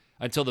in.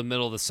 until the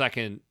middle of the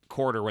second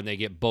quarter when they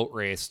get boat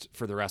raced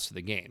for the rest of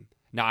the game.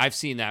 Now, I've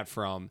seen that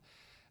from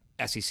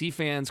SEC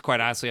fans. Quite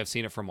honestly, I've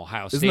seen it from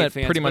Ohio State Isn't that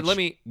fans. pretty But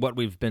much what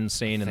we've been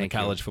seeing in the Thank you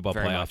college football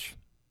very playoff? much.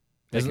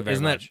 Thank you very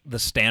Isn't that much. the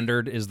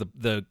standard? Is the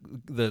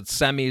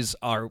semis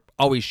are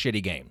always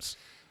shitty games?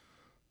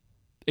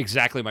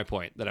 Exactly my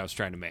point that I was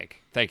trying to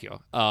make. Thank you.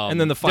 And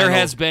then the there final-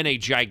 has been a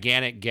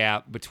gigantic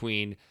gap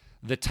between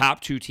the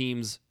top two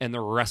teams and the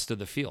rest of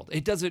the field.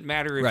 It doesn't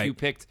matter if Right. you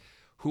picked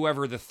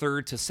whoever the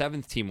 3rd to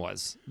 7th team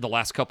was the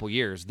last couple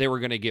years. They were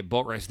going to get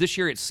boat raced. This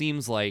year it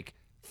seems like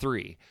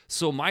 3.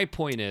 So my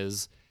point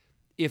is,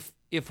 if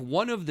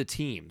one of the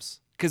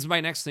teams, because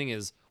my next thing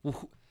is,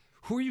 well,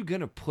 who are you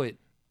going to put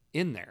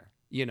in there?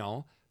 You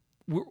know,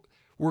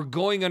 we're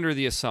going under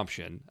the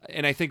assumption,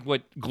 and I think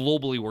what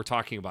globally we're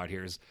talking about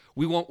here is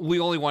we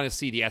only want to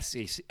see the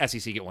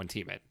SEC get one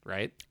team in,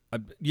 right?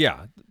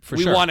 Yeah, for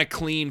we sure. want to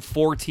clean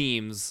 4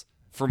 teams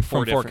from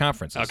four different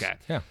conferences. Okay.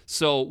 Yeah.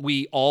 So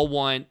we all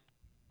want,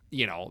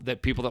 that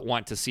people that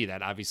want to see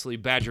that. Obviously,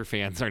 Badger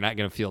fans are not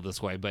going to feel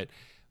this way, but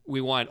we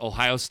want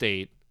Ohio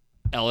State,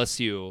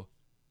 LSU,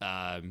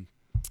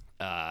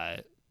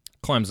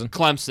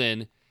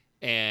 Clemson,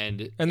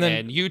 and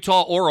then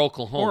Utah or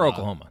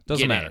Oklahoma.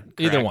 Doesn't Get in. matter.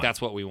 Either Correct. one.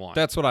 That's what we want.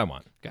 That's what I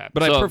want. Okay.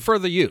 But So- I prefer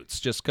the Utes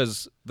just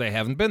because they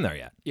haven't been there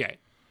yet.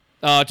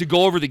 Yeah. To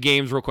go over the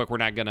games real quick, we're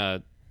not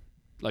gonna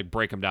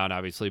break them down,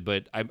 obviously,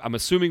 but I'm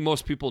assuming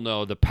most people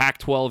know the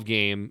Pac-12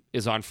 game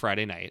is on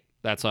Friday night.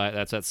 That's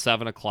at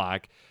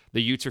 7:00.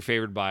 The Utes are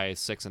favored by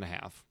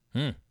 6.5.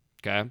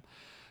 Okay.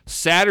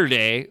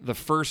 Saturday, the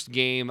first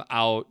game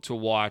out to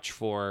watch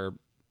for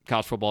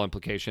college football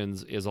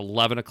implications is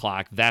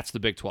 11:00. That's the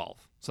Big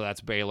 12. So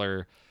that's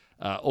Baylor,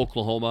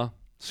 Oklahoma.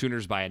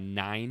 Sooners by a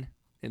 9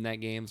 in that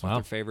game. Is what Wow.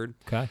 they're favored.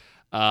 Okay.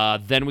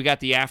 Then we got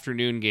the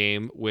afternoon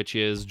game, which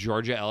is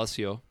Georgia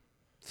LSU.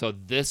 So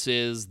this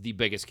is the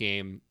biggest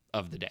game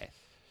of the day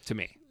to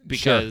me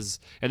because,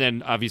 and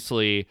then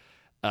obviously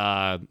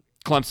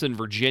Clemson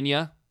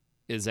Virginia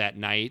is at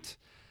night.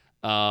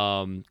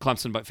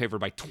 Clemson favored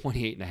by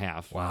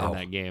 28.5 in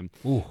that game.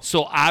 Ooh.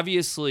 So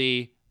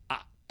obviously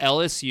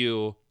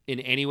LSU in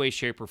any way,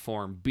 shape, or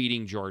form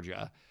beating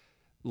Georgia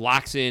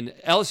locks in.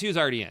 LSU's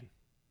already in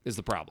is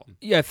the problem.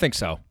 Yeah, I think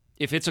so.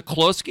 If it's a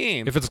close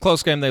game, If it's a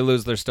close game, they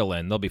lose, they're still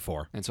in. They'll be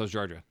 4. and so is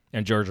Georgia.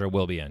 And Georgia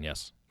will be in,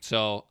 yes.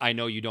 So I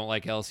know you don't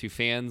like LSU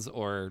fans,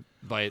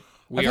 but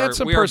we I've are had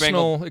some we are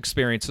personal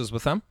experiences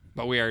with them.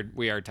 but we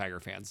are Tiger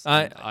fans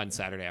on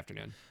Saturday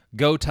afternoon.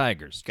 Go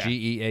Tigers.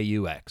 Okay.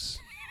 Geaux.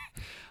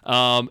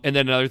 And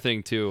then another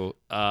thing too,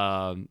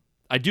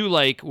 I do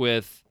like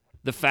with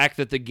the fact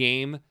that the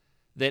game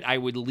that I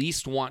would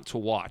least want to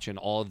watch in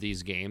all of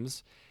these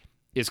games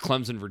is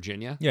Clemson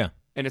Virginia. Yeah.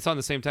 And it's on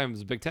the same time as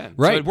the Big Ten.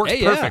 Right. So it works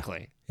Hey, yeah.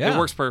 perfectly. Yeah. It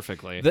works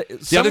perfectly.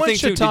 Someone thing,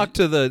 should too, talk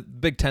to the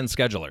Big Ten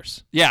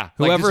schedulers. Yeah.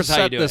 Whoever this is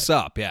how you set do this it.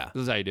 up, yeah.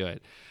 This is how you do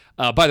it.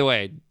 By the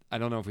way, I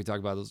don't know if we talked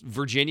about this.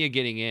 Virginia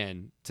getting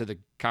in to the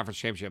conference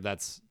championship.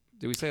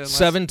 Did we say that last?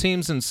 7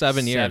 teams in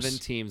 7 years. 7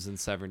 teams in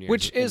 7 years.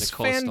 Which in is the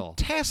Coastal.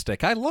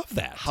 fantastic. I love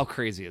that. How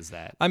crazy is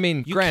that? I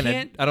mean, You granted,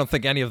 can't- I don't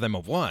think any of them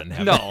have won.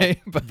 Have No, they?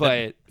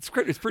 but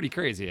it's pretty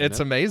crazy. Isn't it's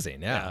it?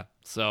 amazing. Yeah. Yeah.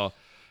 So,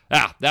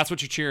 that's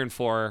what you're cheering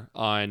for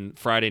on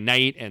Friday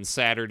night and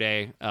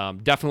Saturday.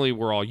 Definitely,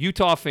 we're all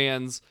Utah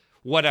fans.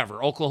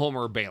 Whatever, Oklahoma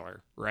or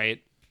Baylor, right?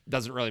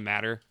 Doesn't really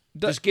matter.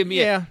 Just give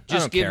me I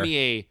don't care.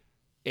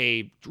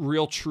 a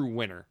real true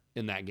winner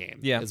in that game.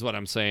 Yeah. is what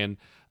I'm saying.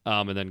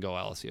 And then go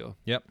LSU.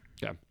 Yep.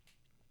 Okay.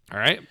 All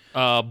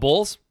right.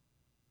 Bulls.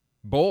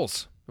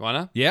 Bulls. You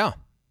wanna? Yeah.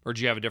 Or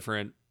do you have a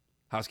different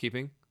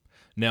housekeeping?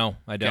 No,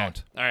 I Okay.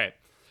 don't. All right.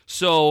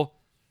 So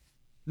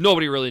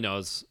nobody really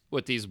knows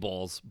with these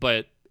Bulls,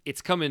 but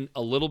it's coming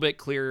a little bit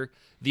clearer.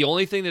 The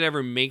only thing that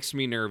ever makes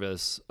me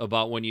nervous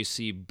about when you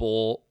see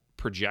bowl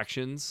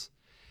projections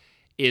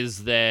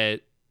is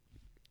that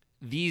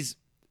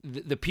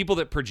the people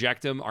that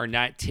project them are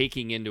not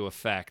taking into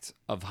effect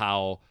of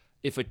how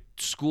if a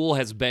school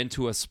has been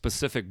to a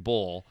specific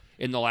bowl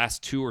in the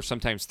last 2 or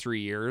sometimes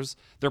 3 years,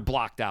 they're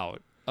blocked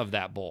out of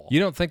that bowl. You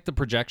don't think the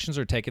projections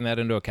are taking that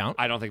into account?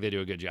 I don't think they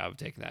do a good job of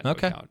taking that into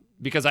Okay. account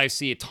because I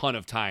see a ton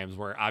of times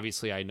where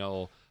obviously I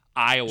know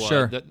Iowa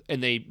Sure.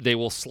 and they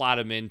will slot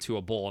them into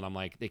a bowl and I'm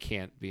like they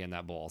can't be in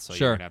that bowl, so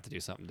Sure. you're gonna have to do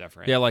something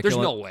different. Yeah, like there's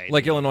no way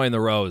like Illinois in the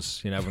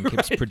Rose. Everyone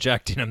keeps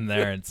projecting them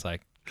there. And it's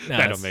like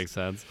that don't make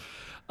sense.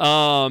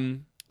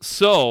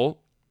 So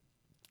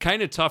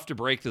kind of tough to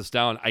break this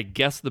down. I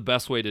guess the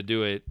best way to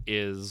do it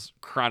is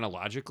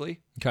chronologically.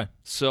 Okay.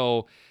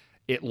 So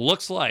it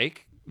looks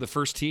like the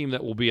first team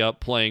that will be up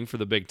playing for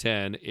the Big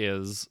Ten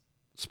is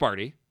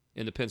Sparty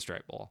in the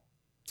Pinstripe Bowl.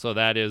 So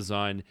that is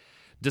on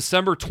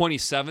December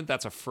 27th.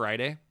 That's a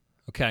Friday.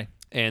 Okay.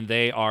 And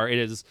this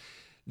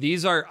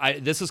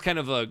is kind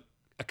of a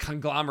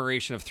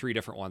conglomeration of 3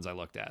 different ones I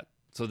looked at.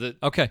 So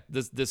Okay.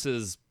 this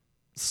is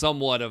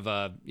somewhat of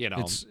a,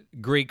 It's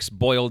Greek's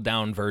boiled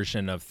down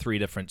version of 3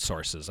 different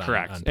sources.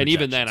 correct. On And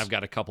even then projections. I've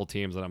got a couple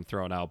teams that I'm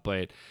throwing out,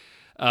 but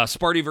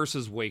Sparty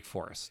versus Wake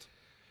Forest.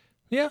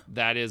 Yeah.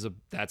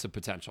 that's a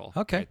potential.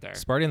 Okay. right there.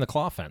 Sparty and the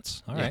claw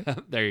fence. All right.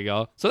 There you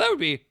go. So that would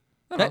be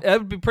That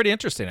would be pretty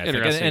interesting, I think.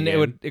 Interesting And it game.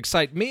 would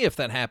excite me if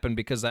that happened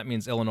because that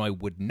means Illinois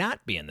would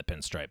not be in the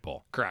Pinstripe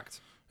Bowl.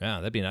 correct. Yeah,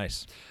 that'd be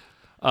nice.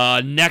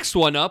 Next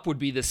one up would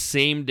be the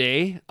same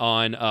day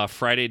on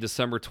Friday,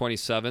 December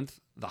 27th,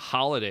 the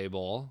Holiday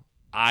Bowl,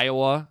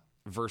 Iowa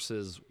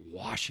versus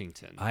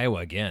Washington. Iowa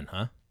again,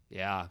 huh?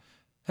 Yeah.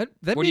 That'd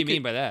What be do you good.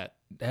 mean by that?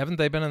 Haven't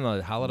they been in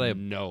the holiday?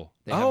 No,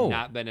 they Oh. have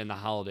not been in the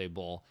Holiday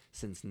Bowl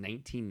since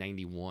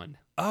 1991.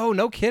 Oh,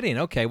 no kidding.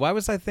 Okay. Why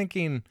was I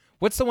thinking,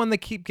 what's the one they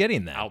keep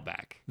getting then?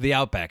 Outback. The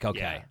Outback. Okay.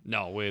 Yeah.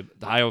 No,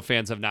 the Iowa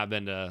fans have not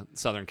been to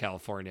Southern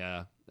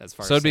California as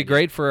far So as it'd be San Diego.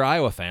 great for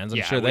Iowa fans. I'm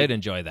Yeah, sure we- they'd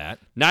enjoy that.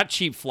 Not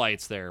cheap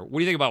flights there. What do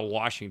you think about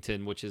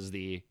Washington, which is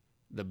the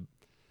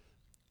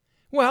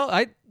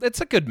Well,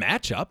 it's a good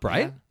matchup,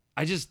 right? Yeah.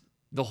 I just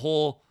the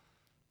whole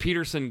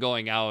Peterson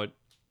going out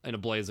in a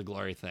blaze of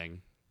glory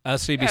thing.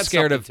 So you'd be Add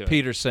scared of something to it.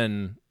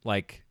 Peterson,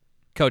 like,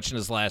 coaching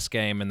his last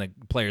game and the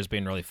players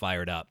being really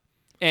fired up.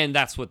 And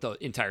that's what the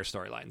entire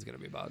storyline is going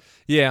to be about.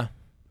 Yeah.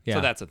 Yeah.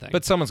 So that's a thing.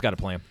 But someone's got to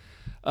play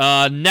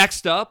him.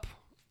 Next up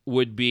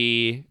would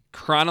be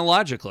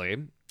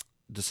chronologically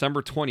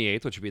December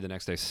 28th, which would be the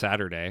next day,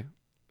 Saturday.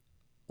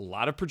 A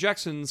lot of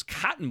projections.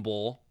 Cotton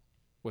Bowl,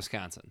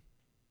 Wisconsin.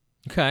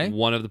 Okay.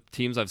 One of the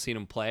teams I've seen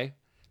them play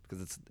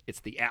because it's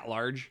the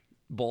at-large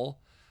bowl,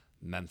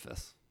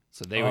 Memphis.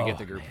 So they would get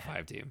the Group of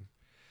 5 team.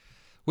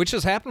 Which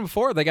has happened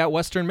before. They got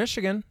Western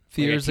Michigan a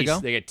few years ago.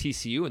 They got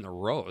TCU in the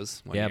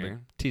Rose one Yeah,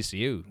 year. but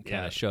TCU kind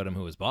Yeah. of showed him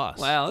who was boss.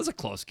 Well, it was a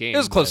close game. it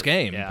was a close but-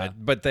 game, yeah.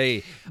 but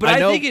they. But I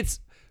know think it's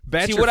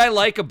Badger- see what I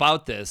like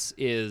about this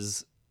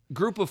is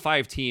Group of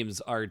 5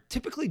 teams are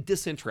typically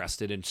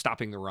disinterested in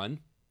stopping the run.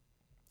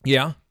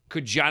 Yeah,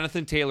 Could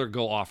Jonathan Taylor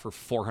go off for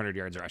 400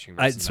 yards rushing?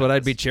 versus that's what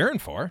I'd be Memphis? cheering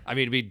for. I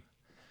mean, it'd be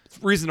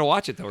reason to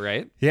watch it though,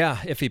 right? Yeah,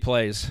 if he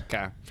plays.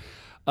 Okay.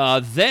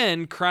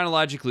 Then,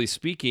 chronologically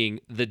speaking,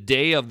 the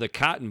day of the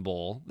Cotton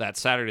Bowl, that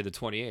Saturday the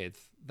 28th,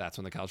 that's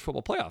when the college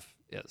football playoff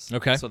is.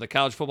 Okay. So the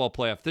college football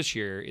playoff this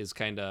year is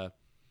kind of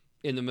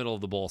in the middle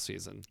of the bowl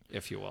season,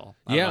 if you will.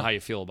 I don't Yeah. know how you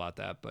feel about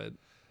that, but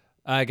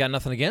I got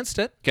nothing against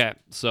it. okay.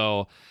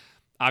 So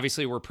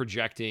obviously, we're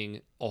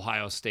projecting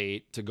Ohio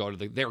State to go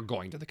to they're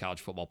going to the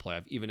college football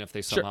playoff, even if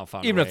they somehow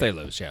found Even a if they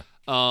way. lose,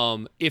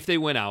 yeah. If they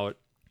win out,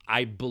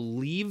 I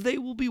believe they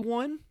will be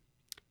one.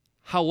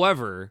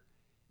 However,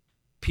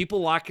 people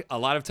a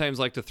lot of times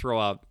like to throw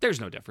out, there's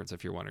no difference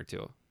if you're 1 or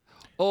 2.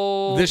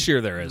 Oh, This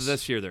year there is.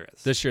 This year there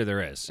is. This year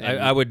there is. And-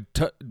 I would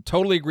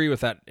totally agree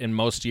with that in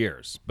most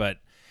years, but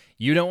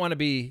you don't want to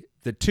be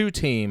the 2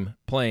 team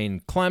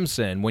playing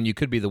Clemson when you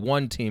could be the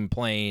 1 team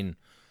playing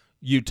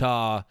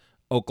Utah,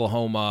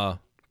 Oklahoma,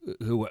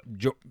 well,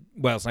 it's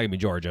not going to be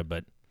Georgia,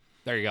 but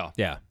There you go.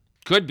 yeah.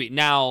 Could be.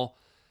 Now,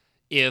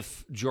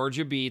 if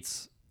Georgia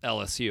beats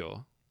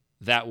LSU,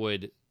 that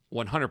would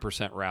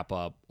 100% wrap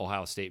up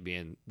Ohio State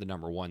being the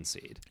number 1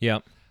 seed. Yeah.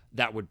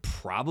 That would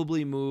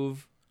probably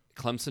move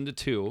Clemson to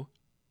 2.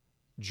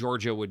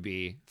 Georgia would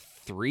be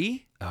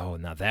 3. Oh,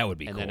 now that would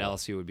be And cool. then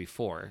LSU would be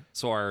 4.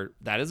 So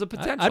that is a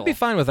potential. I'd be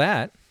fine with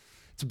that.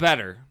 It's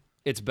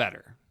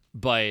better.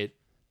 But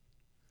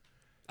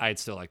I'd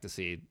still like to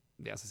see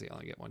the SEC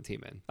only get 1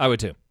 team in. I would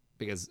too.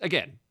 Because,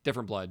 again,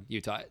 different blood,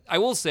 Utah. I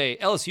will say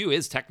LSU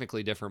is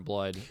technically different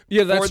blood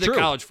Yeah, that's for the true.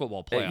 college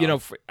football playoff. You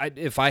know,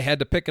 if I had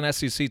to pick an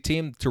SEC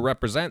team to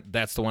represent,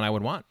 that's the one I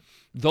would want.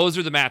 Those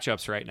are the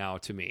matchups right now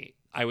to me.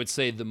 I would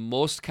say the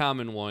most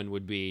common one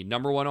would be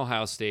number 1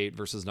 Ohio State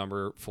versus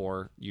number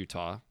 4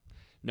 Utah.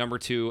 Number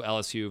 2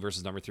 LSU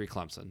versus number 3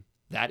 Clemson.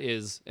 That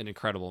is an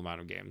incredible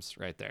amount of games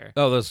right there.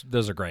 Oh,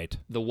 those are great.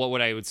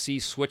 What I would see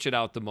switch it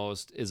out the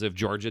most is if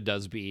Georgia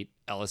does beat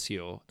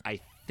LSU.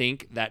 I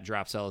think that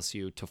drops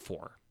LSU to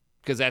 4.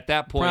 Because at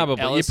that point,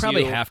 Probably. You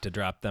probably have to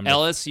drop them.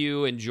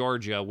 LSU and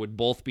Georgia would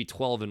both be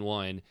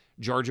 12-1.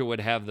 Georgia would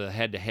have the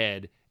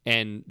head-to-head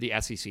and the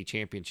SEC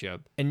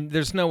championship. And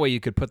there's no way you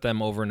could put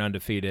them over an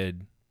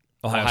undefeated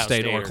Ohio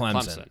State or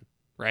Clemson.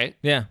 Right?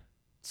 Yeah.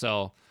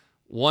 So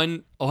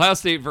one Ohio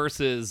State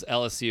versus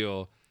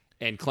LSU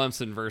and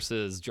Clemson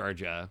versus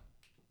Georgia.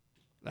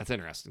 That's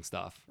interesting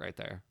stuff right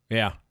there.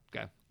 Yeah.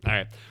 Okay. All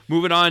right.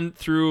 Moving on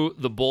through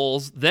the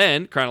bowls.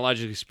 Then,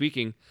 chronologically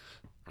speaking,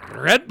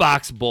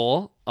 Redbox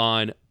Bowl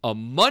on a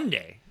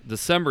Monday,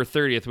 December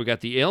 30th. We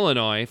got the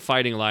Illinois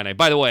Fighting Illini.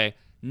 By the way,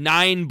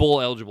 9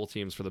 bowl eligible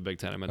teams for the Big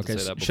Ten. I meant to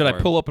say that before. Should I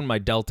pull open my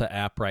Delta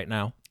app right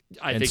now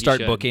I and think you start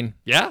should. booking?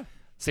 Yeah.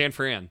 San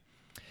Fran.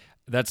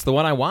 That's the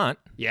one I want.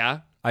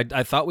 Yeah.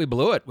 I thought we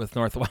blew it with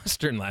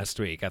Northwestern last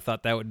week. I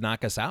thought that would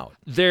knock us out.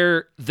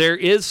 There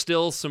is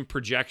still some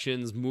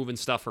projections moving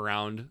stuff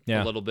around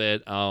a little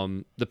bit.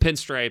 The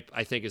pinstripe,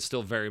 I think, is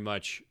still very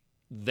much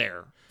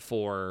there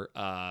for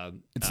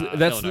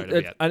Illinois to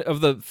be at.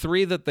 Of the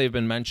 3 that they've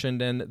been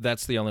mentioned in,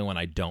 that's the only one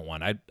I don't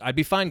want. I'd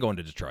be fine going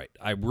to Detroit.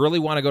 I really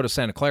want to go to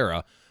Santa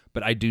Clara,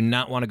 but I do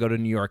not want to go to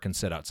New York and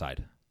sit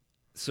outside.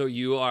 So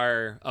you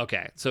are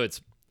okay. So it's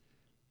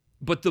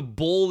But the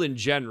bowl in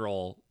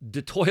general,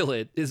 the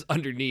toilet is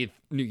underneath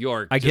New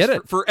York. I get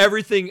it. For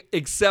everything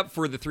except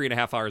for the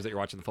 3.5 hours that you're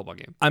watching the football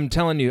game. I'm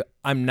telling you,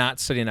 I'm not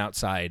sitting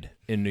outside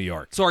in New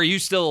York. So are you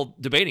still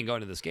debating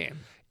going to this game?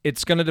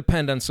 It's going to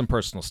depend on some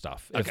personal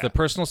stuff. If Okay. the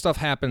personal stuff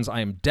happens, I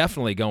am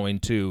definitely going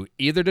to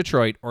either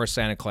Detroit or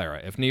Santa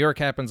Clara. If New York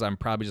happens, I'm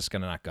probably just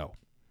going to not go.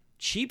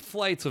 Cheap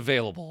flights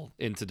available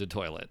into the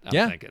toilet, I'm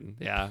Yeah. thinking.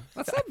 Yeah.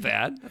 That's not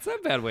bad. That's not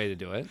a bad way to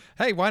do it.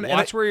 Hey, why not?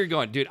 Watch where you're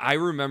going. Dude, I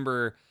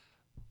remember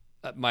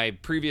my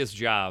previous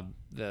job,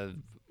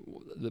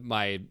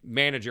 my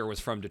manager was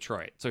from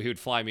Detroit. So he would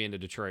fly me into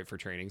Detroit for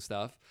training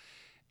stuff.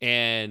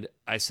 And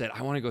I said,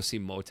 I want to go see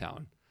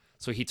Motown.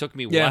 So he took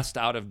me west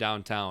out of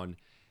downtown.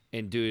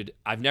 And, dude,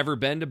 I've never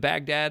been to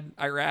Baghdad,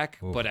 Iraq,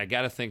 but I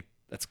got to think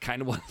that's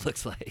kind of what it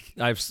looks like.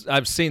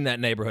 I've seen that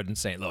neighborhood in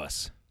St.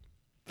 Louis.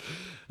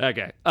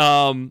 Okay.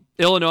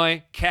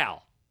 Illinois,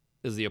 Cal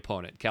is the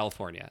opponent.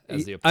 California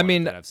is the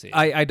opponent that I've seen.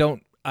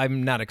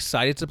 I'm not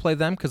excited to play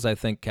them because I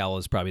think Cal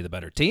is probably the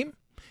better team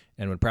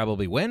and would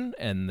probably win,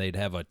 and they'd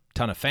have a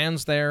ton of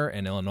fans there,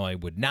 and Illinois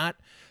would not.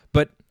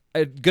 But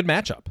a good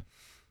matchup.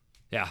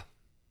 Yeah.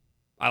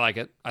 I like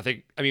it.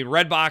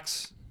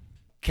 Redbox,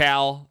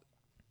 Cal,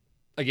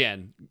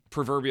 again,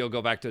 proverbial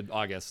go back to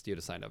August. You'd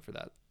have signed up for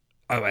that.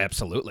 Oh,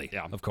 absolutely.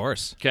 Yeah. Of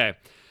course. Okay.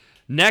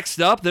 Next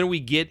up, then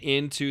we get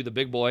into the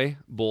big boy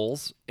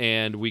bowls,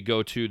 and we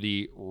go to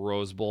the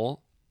Rose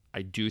Bowl.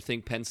 I do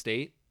think Penn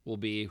State will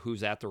be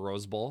who's at the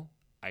Rose Bowl.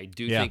 I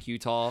do think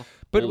Utah.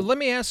 But let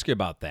me ask you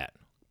about that.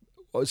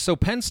 So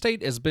Penn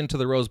State has been to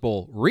the Rose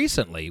Bowl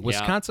recently.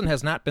 Wisconsin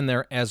has not been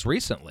there as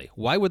recently.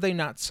 Why would they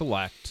not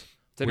select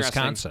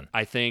Wisconsin?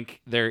 I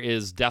think there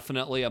is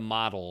definitely a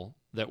model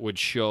that would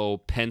show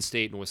Penn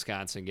State and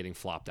Wisconsin getting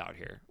flopped out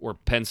here, where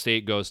Penn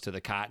State goes to the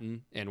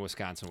Cotton and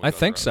Wisconsin would go I to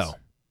think the Rose. so.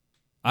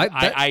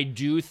 I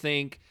do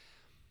think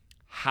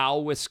how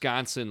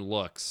Wisconsin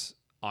looks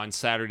on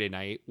Saturday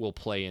night will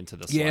play into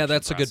the selection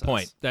that's a good process.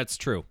 point. That's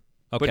true.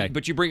 Okay.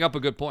 But you bring up a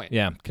good point.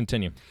 Yeah,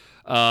 continue.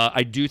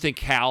 I do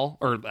think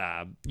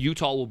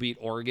Utah will beat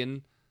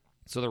Oregon,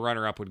 so the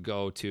runner-up would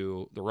go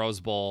to the Rose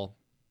Bowl.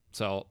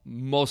 So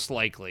most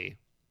likely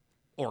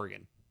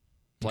Oregon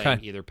playing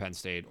either Penn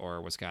State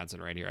or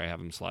Wisconsin right here. I have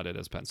them slotted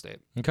as Penn State.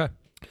 Okay.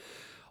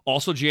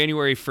 Also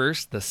January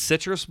 1st, the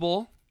Citrus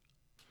Bowl.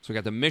 So we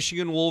got the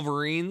Michigan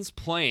Wolverines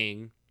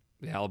playing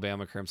the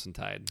Alabama Crimson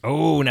Tide.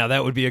 Oh, now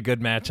that would be a good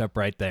matchup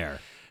right there.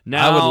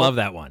 Now, I would love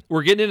that one.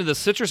 We're getting into the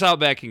Citrus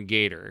Outback and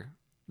Gator.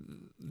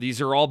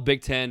 These are all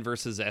Big Ten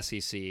versus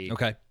SEC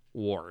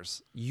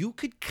wars. You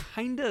could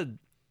kind of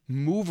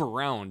move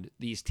around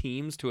these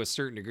teams to a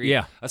certain degree,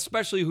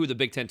 especially who the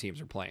Big Ten teams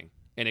are playing,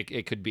 and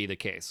it could be the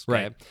case.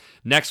 Okay? Right.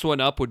 Next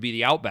one up would be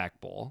the Outback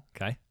Bowl.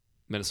 Okay.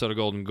 Minnesota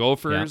Golden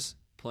Gophers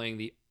playing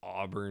the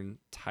Auburn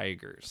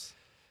Tigers.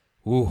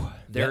 Ooh,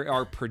 There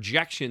are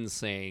projections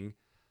saying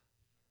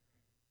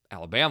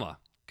Alabama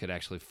could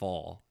actually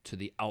fall to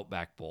the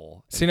Outback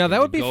Bowl. See, now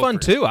that would be fun,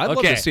 too. I'd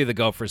love to see the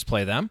Gophers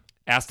play them.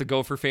 Asked a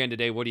Gopher fan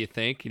today, what do you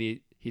think? And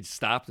he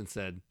stopped and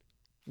said,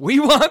 we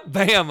want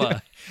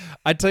Bama.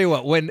 I tell you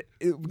what, when...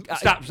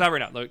 Stop right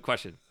now. Look,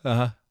 question.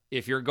 Uh-huh.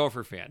 If you're a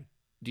Gopher fan,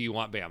 do you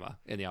want Bama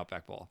in the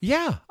Outback Bowl?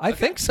 Yeah, I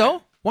think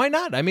so. Why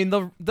not? I mean,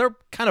 they're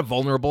kind of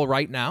vulnerable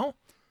right now.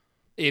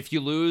 If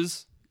you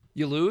lose,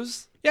 you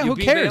lose. Yeah, You who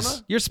beat cares?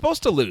 Bama? You're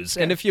supposed to lose,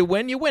 and if you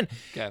win, you win.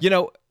 Okay. You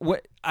know,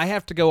 I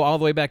have to go all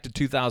the way back to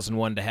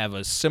 2001 to have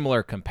a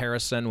similar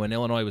comparison when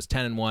Illinois was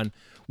 10-1,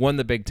 won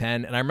the Big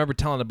Ten, and I remember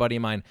telling a buddy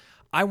of mine,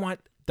 I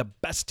want the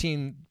best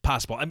team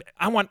possible.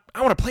 I want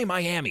to play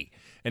Miami,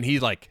 and he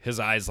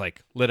his eyes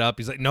lit up.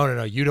 He's like,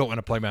 no, you don't want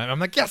to play Miami. I'm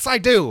like, yes, I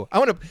do. I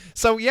want to.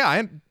 So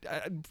yeah,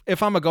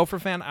 if I'm a Gopher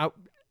fan,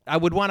 I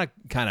would want to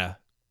kind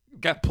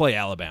of play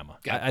Alabama.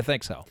 I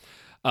think so.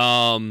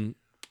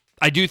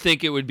 I do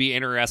think it would be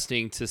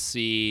interesting to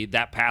see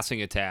that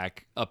passing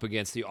attack up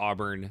against the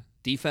Auburn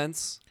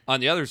defense. On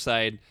the other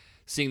side,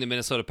 seeing the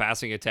Minnesota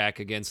passing attack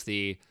against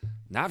the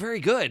not very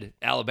good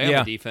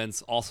Alabama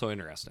defense, also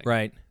interesting.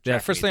 Right. Yeah.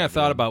 First thing I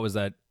thought about was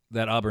that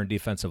Auburn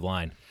defensive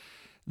line.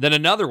 Then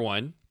another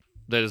one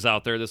that is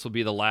out there, this will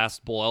be the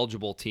last bowl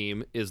eligible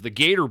team, is the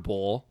Gator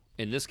Bowl.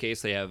 In this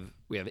case, we have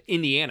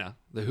Indiana,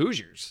 the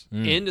Hoosiers,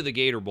 into the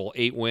Gator Bowl,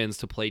 8 wins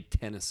to play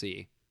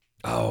Tennessee.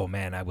 Oh,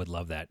 man, I would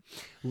love that.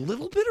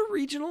 Little bit of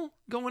regional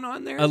going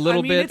on there. A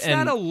little bit. It's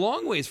not a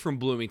long ways from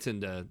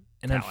Bloomington to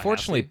and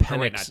unfortunately,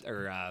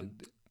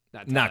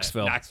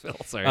 Knoxville. Knoxville,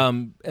 sorry.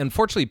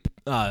 Unfortunately,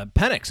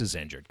 Penix is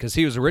injured because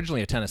he was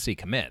originally a Tennessee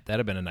commit. That'd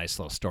have been a nice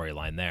little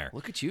storyline there.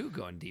 Look at you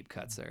going deep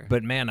cuts there.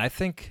 But, man, I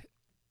think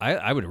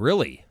I would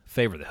really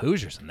favor the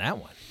Hoosiers in that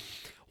one.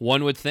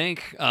 One would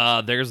think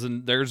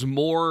there's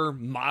more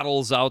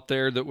models out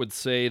there that would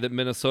say that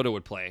Minnesota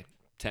would play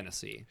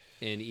Tennessee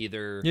in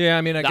either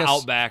I guess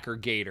Outback or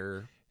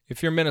Gator.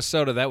 If you're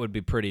Minnesota, that would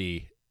be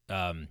pretty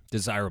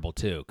desirable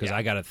too, because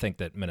I got to think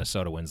that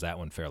Minnesota wins that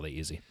one fairly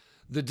easy.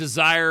 The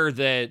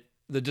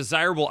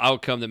desirable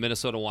outcome that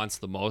Minnesota wants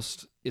the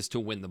most is to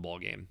win the ball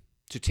game,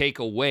 to take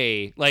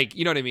away,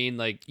 you know what I mean?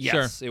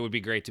 Yes, It would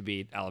be great to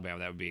beat Alabama.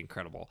 That would be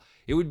incredible.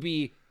 It would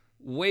be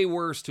way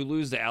worse to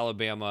lose to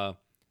Alabama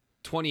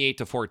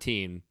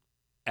 28-14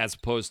 as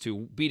opposed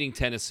to beating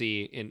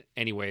Tennessee in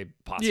any way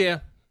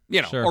possible.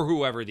 Yeah. Sure. Or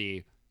whoever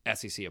the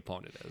SEC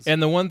opponent is.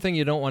 And the one thing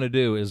you don't want to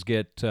do is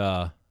get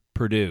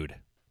Purdue'd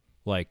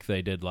like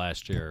they did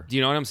last year Do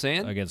you know what I'm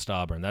saying? against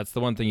Auburn. That's the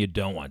one thing you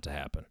don't want to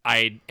happen.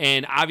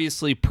 And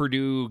obviously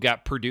Purdue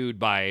got Purdue'd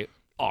by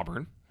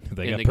Auburn.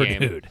 They in got the game.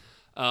 Purdue'd.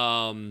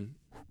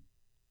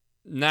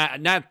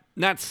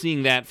 Not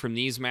seeing that from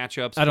these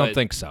matchups. I don't but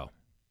think so.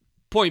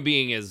 Point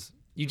being is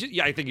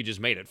I think you just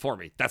made it for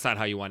me. That's not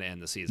how you want to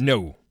end the season.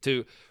 No.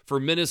 For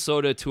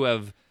Minnesota to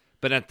have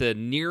been at the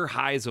near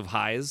highs of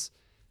highs,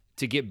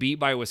 to get beat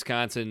by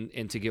Wisconsin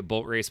and to get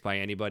boat raced by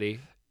anybody,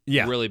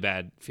 really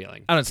bad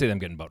feeling. I don't see them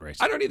getting boat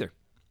raced. I don't either.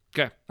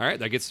 Okay, all right,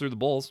 that gets through the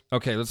bowls.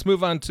 Okay, let's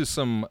move on to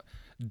some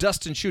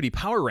Dustin Schutte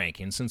power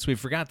rankings since we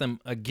forgot them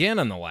again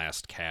on the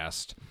last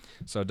cast.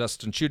 So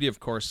Dustin Schutte, of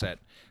course, at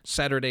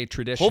Saturday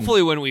Tradition.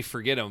 Hopefully when we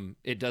forget him,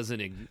 it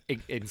doesn't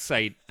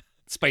incite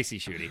spicy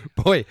shooting.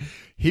 Boy,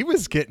 he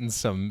was getting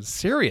some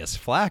serious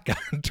flack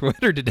on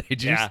Twitter today.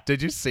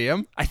 Did you see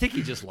him? I think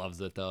he just loves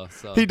it, though.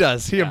 So He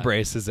does. He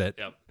embraces it.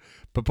 Yep.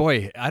 But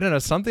boy, I don't know.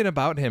 Something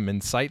about him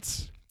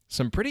incites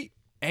some pretty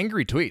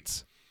angry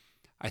tweets.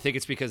 I think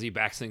it's because he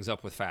backs things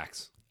up with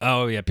facts.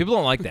 Oh, yeah. People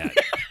don't like that.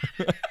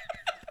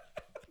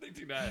 They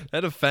do not.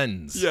 That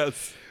offends.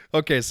 Yes.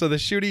 Okay, so the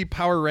Schutte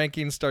power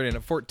rankings starting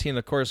at 14,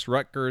 of course,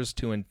 Rutgers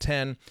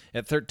 2-10.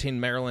 At 13,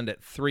 Maryland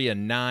at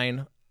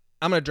 3-9.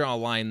 I'm going to draw a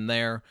line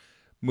there.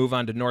 Move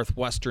on to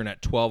Northwestern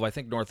at 12. I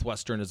think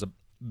Northwestern is a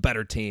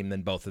better team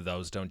than both of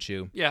those, don't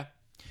you? Yeah.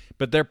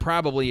 But they're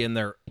probably in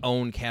their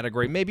own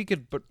category. Maybe you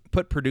could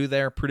put Purdue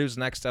there. Purdue's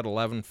next at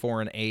 11,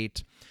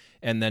 4-8.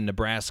 And then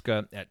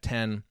Nebraska at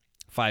 10,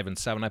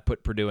 5-7. I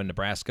put Purdue and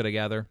Nebraska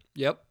together.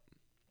 Yep.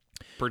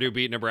 Purdue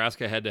beat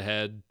Nebraska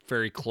head-to-head.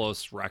 Very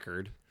close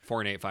record.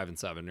 4-8,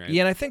 5-7, right?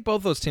 Yeah, and I think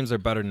both those teams are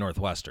better than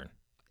Northwestern.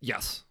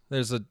 Yes.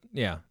 No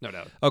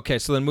doubt. Okay,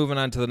 so then moving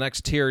on to the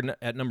next tier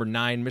at number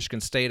 9, Michigan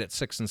State at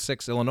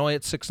 6-6, Illinois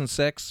at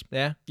 6-6.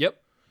 Yeah.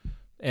 Yep.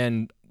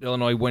 And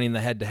Illinois winning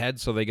the head-to-head,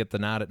 so they get the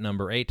nod at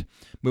number 8.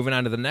 Moving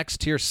on to the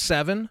next tier,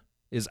 7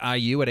 is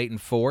IU at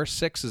 8-4,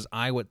 6 is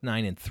Iowa at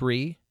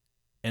 9-3,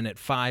 and at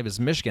 5 is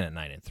Michigan at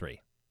 9-3.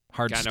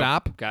 Hard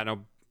stop.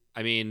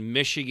 I mean,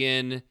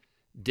 Michigan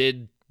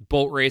did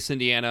boat race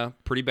Indiana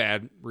pretty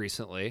bad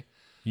recently.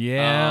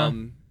 Yeah.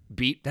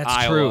 Beat That's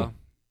Iowa. true.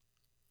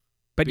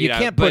 But you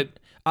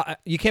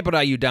can't put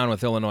IU down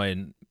with Illinois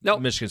and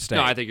Michigan State.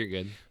 No, I think you're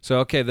good. So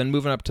okay, then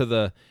moving up to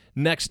the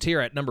next tier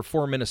at number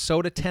 4,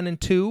 Minnesota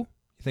 10-2. You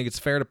think it's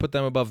fair to put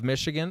them above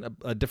Michigan,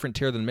 a different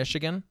tier than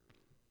Michigan?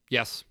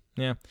 Yes.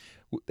 Yeah.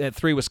 At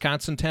 3,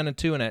 Wisconsin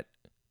 10-2, and at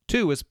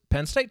 2 is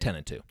Penn State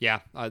 10-2. Yeah,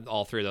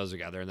 all three of those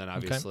together, and then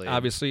obviously,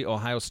 obviously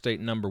Ohio State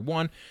number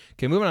 1.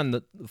 Okay, moving on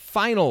to the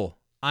final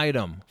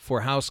item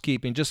for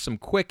housekeeping. Just some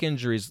quick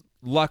injuries.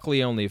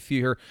 Luckily, only a few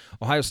here.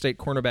 Ohio State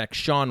cornerback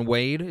Shaun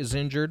Wade is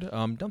injured.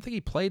 Don't think he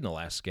played in the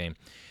last game.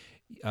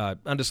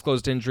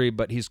 Undisclosed injury,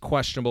 but he's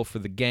questionable for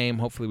the game.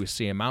 Hopefully we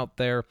see him out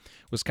there.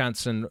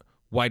 Wisconsin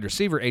wide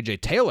receiver A.J.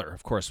 Taylor,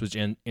 of course, was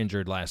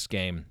injured last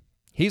game.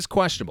 He's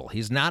questionable.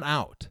 He's not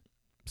out.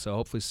 So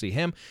hopefully see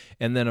him.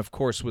 And then, of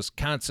course,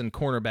 Wisconsin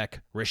cornerback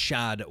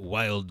Rashad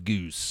Wild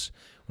Goose,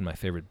 one of my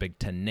favorite Big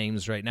Ten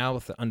names right now,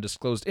 with the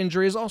undisclosed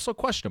injury, is also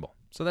questionable.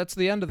 So that's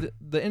the end of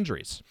the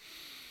injuries.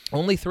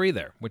 Only 3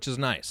 there, which is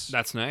nice.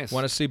 That's nice.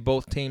 Want to see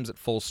both teams at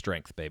full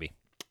strength, baby.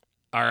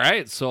 All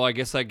right, so I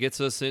guess that gets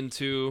us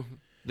into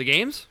the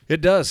games. It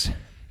does.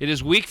 It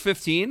is Week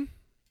 15.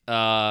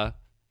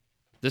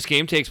 This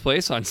game takes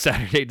place on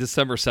Saturday,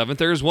 December 7th.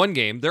 There is one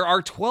game. There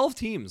are 12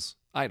 teams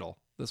idle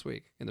this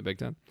week in the Big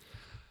Ten.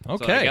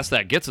 Okay. So I guess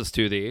that gets us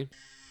to the...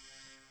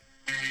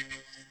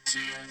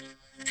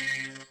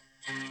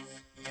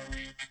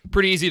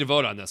 Pretty easy to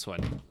vote on this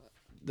one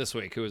this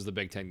week. Who was the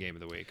Big Ten game of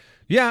the week?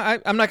 Yeah,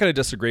 I'm not going to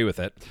disagree with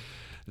it.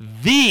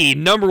 The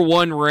number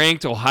 1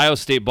 ranked Ohio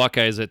State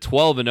Buckeyes at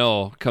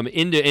 12-0 come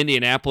into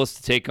Indianapolis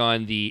to take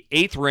on the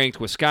 8th ranked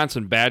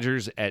Wisconsin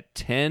Badgers at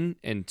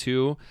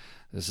 10-2.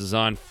 This is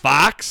on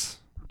Fox,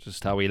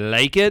 just how we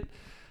like it.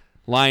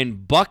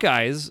 Line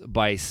Buckeyes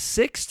by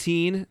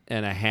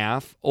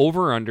 16.5,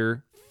 over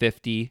under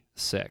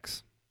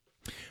 56.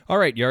 All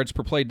right, yards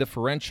per play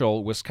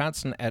differential,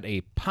 Wisconsin at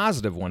a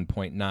positive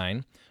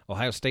 1.9,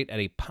 Ohio State at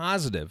a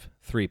positive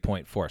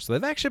 3.4. So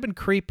they've actually been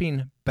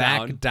creeping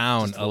back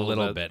down a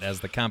little bit as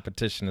the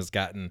competition has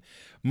gotten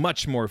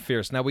much more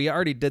fierce. Now, we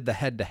already did the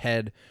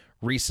head-to-head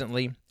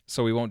recently,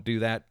 so we won't do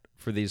that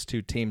for these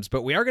two teams,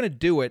 but we are going to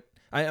do it.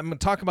 I'm going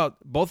to talk about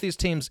both these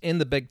teams in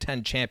the Big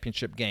Ten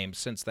championship game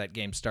since that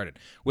game started.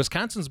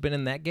 Wisconsin's been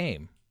in that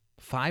game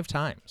 5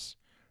 times.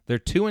 They're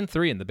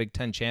 2-3 in the Big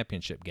Ten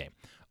championship game.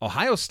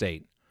 Ohio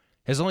State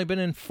has only been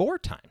in 4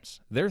 times.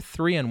 They're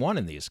 3-1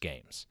 in these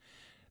games.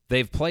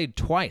 They've played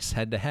twice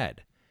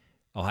head-to-head.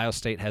 Ohio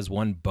State has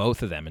won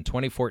both of them. In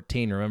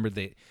 2014, remember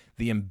the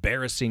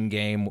embarrassing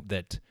game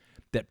that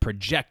that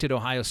projected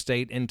Ohio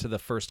State into the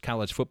first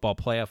college football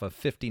playoff, a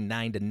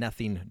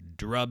 59-0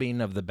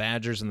 drubbing of the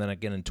Badgers, and then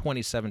again in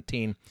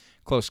 2017,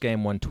 close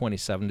game, won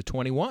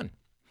 27-21.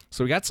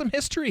 So we got some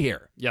history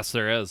here. Yes,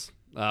 there is.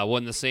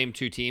 When the same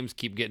two teams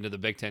keep getting to the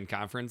Big Ten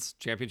Conference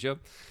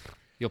Championship,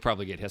 you'll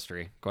probably get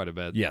history quite a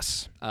bit.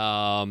 Yes.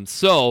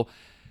 So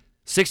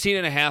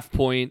 16.5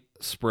 point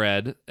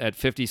spread at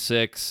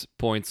 56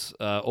 points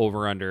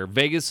over under.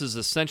 Vegas is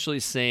essentially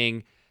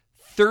saying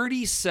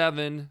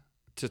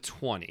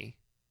 37-20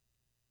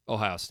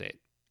 Ohio State.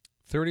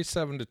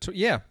 37-20.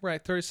 Yeah,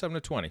 right.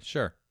 37-20.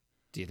 Sure.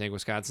 Do you think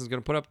Wisconsin's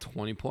going to put up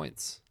 20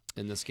 points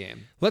in this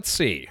game? Let's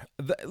see.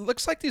 It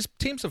looks like these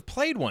teams have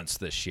played once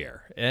this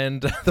year,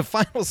 and the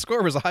final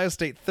score was Ohio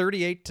State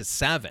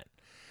 38-7.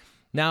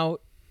 Now,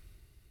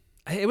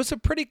 it was a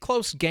pretty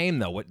close game,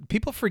 though. What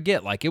people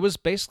forget, like, it was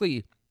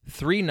basically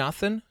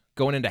 3-0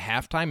 going into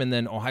halftime, and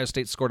then Ohio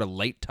State scored a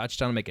late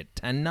touchdown to make it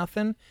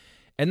 10-0,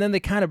 and then they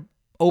kind of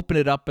opened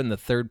it up in the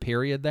third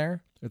period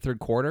there, the third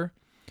quarter,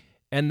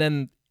 and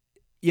then,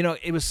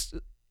 it was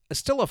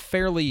still a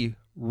fairly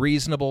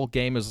reasonable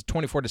game. It was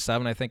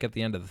 24-7, I think, at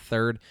the end of the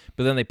third,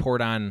 but then they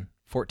poured on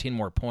 14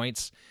 more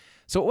points,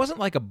 so it wasn't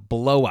like a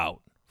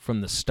blowout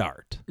from the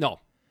start. No.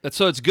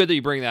 So it's good that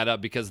you bring that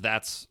up because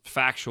that's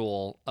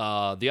factual.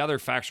 The other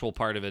factual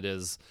part of it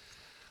is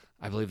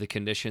I believe the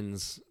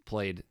conditions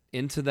played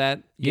into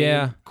that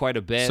game quite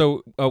a bit.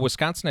 So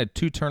Wisconsin had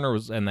 2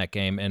 turnovers in that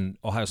game, and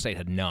Ohio State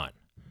had none.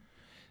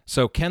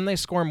 So can they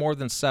score more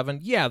than 7?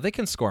 Yeah, they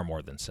can score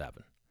more than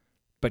 7.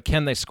 But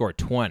can they score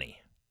 20?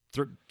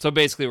 So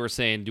basically we're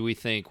saying, do we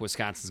think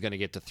Wisconsin's going to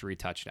get to 3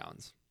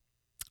 touchdowns?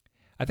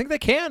 I think they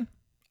can.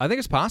 I think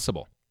it's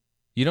possible.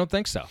 You don't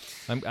think so?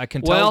 I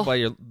can tell by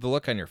the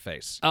look on your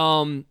face.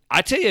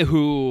 I tell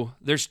you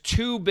there's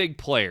 2 big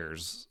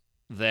players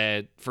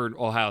that for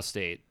Ohio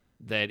State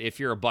that if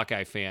you're a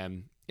Buckeye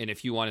fan and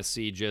if you want to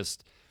see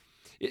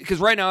because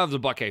right now as a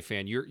Buckeye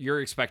fan,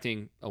 you're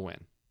expecting a win.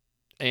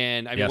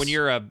 And I mean, when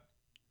you're a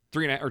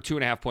 3.5 or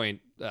 2.5 point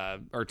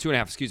or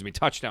 2.5,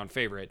 touchdown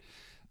favorite,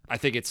 I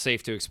think it's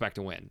safe to expect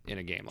a win in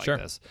a game like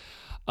this.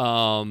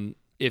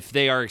 If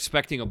they are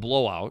expecting a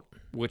blowout,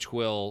 which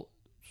will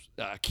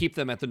keep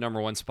them at the number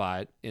 1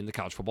 spot in the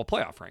college football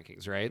playoff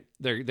rankings, right?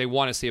 They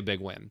want to see a big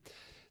win.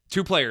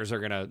 2 players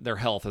their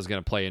health is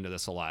going to play into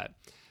this a lot.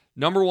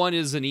 Number 1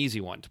 is an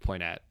easy one to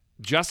point at.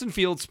 Justin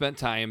Fields spent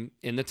time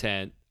in the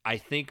tent. I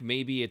think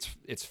maybe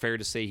it's fair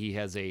to say he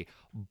has a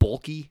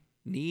bulky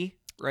knee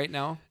right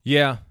now.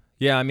 Yeah.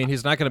 I mean,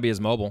 he's not going to be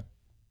as mobile.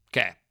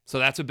 Okay, so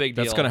that's a big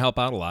deal. That's going to help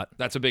out a lot.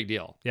 That's a big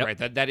deal, right?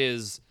 That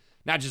is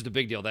not just a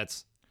big deal.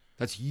 That's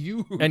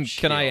huge. And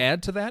can I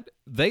add to that?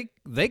 They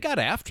got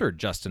after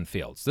Justin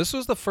Fields. This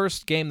was the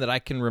first game that I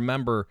can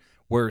remember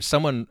where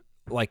someone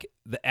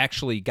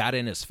actually got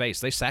in his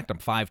face. They sacked him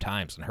 5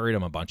 times and hurried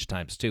him a bunch of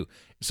times too.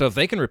 So if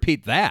they can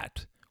repeat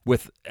that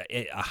with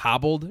a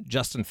hobbled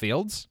Justin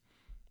Fields,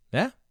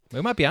 yeah,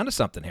 we might be onto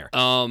something here.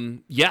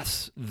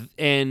 Yes,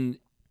 and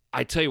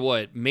I tell you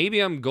what,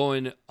 maybe I'm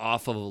going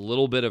off of a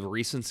little bit of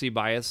recency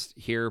bias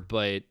here,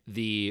 but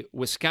the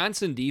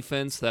Wisconsin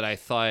defense that I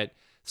thought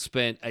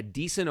spent a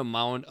decent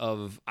amount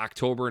of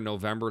October and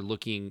November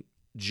looking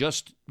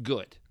just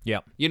good. Yeah.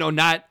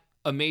 Not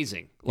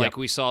amazing like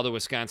we saw the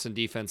Wisconsin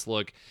defense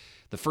look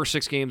the first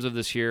 6 games of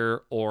this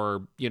year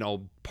or,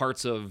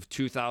 parts of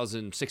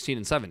 2016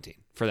 and 17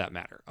 for that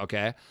matter,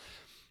 okay?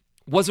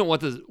 Wasn't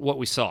what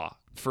we saw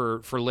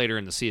for later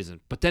in the season.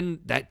 But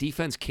then that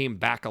defense came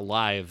back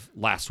alive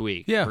last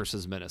week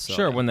versus Minnesota.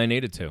 Sure, when they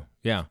needed to.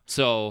 Yeah.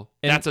 So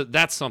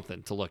that's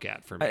something to look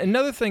at for me.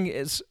 Another thing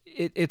is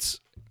it's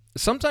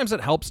sometimes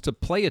it helps to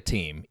play a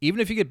team, even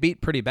if you get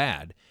beat pretty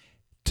bad,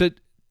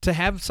 to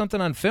have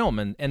something on film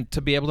and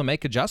to be able to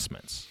make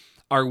adjustments.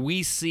 Are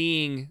we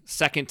seeing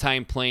second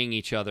time playing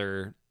each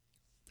other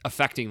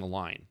affecting the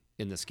line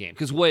in this game?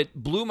 Because what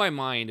blew my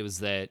mind was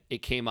that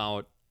it came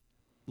out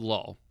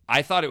low.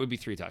 I thought it would be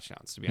 3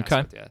 touchdowns, to be honest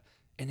with you.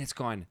 And it's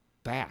gone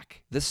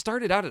back. This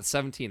started out at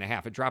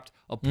 17.5. It dropped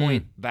a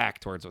point back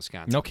towards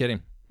Wisconsin. No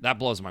kidding. That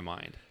blows my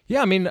mind.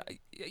 Yeah, I mean,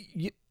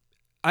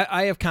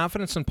 I have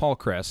confidence in Paul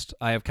Chryst.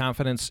 I have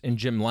confidence in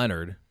Jim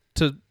Leonhard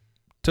to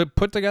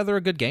put together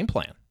a good game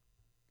plan.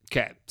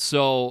 Okay,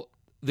 so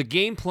the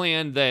game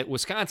plan that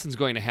Wisconsin's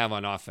going to have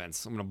on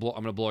offense, I'm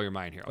gonna blow your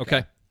mind here.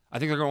 Okay. I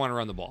think they're going to want to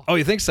run the ball. Oh,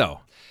 you think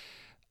so?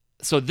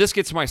 So this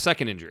gets to my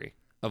second injury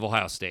of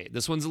Ohio State.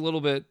 This one's a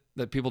little bit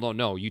that people don't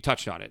know. You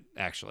touched on it,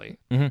 actually.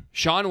 Mm-hmm.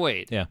 Shaun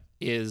Wade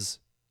is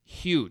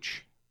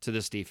huge to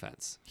this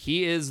defense.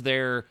 He's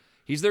their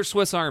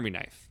Swiss Army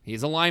knife.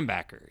 He's a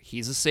linebacker.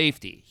 He's a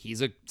safety.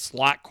 He's a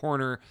slot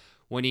corner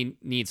when he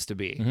needs to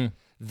be. Mm-hmm.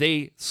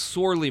 They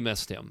sorely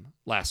missed him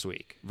last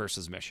week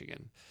versus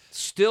Michigan.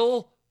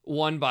 Still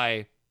won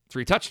by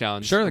 3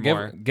 touchdowns. Sure,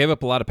 they gave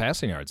up a lot of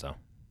passing yards, though.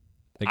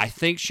 I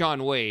think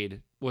Shaun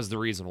Wade was the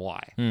reason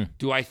why.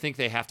 Do I think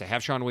they have to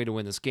have Shaun Wade to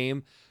win this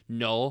game?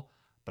 No,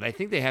 but I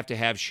think they have to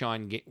have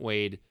Shaun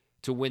Wade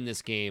to win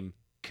this game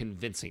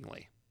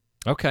convincingly.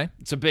 Okay.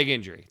 It's a big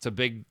injury.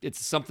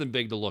 It's something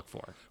big to look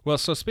for. Well,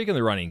 so speaking of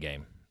the running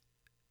game,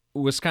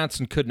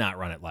 Wisconsin could not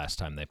run it last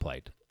time they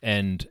played,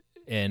 and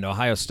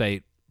Ohio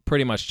State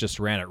pretty much just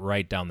ran it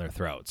right down their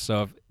throats.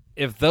 So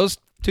if those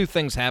two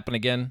things happen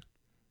again,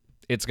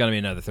 it's going to be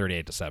another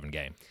 38-7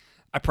 game.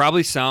 I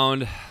probably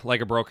sound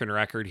like a broken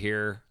record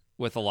here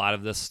with a lot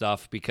of this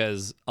stuff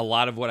because a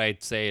lot of what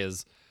I'd say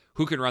is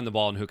who can run the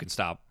ball and who can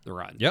stop the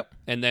run. Yep.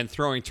 And then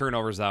throwing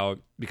turnovers out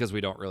because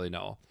we don't really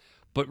know.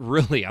 But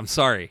really, I'm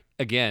sorry,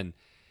 again,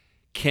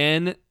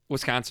 can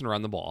Wisconsin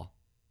run the ball?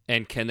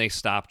 And can they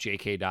stop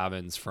J.K.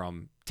 Dobbins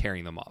from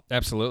tearing them up?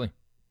 Absolutely.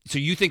 So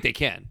you think they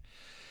can?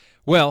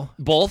 Well,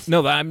 Both?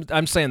 no,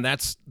 I'm saying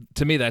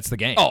to me that's the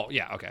game. Oh,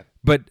 yeah, okay.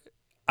 But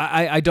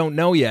I don't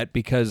know yet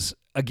because,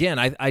 again,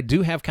 I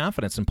do have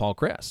confidence in Paul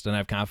Chryst and I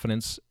have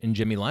confidence in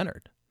Jimmy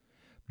Leonard.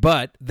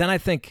 But then I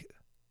think,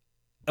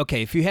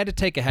 okay, if you had to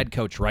take a head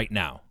coach right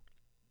now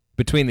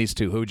between these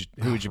two, who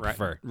would you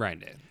prefer? Ryan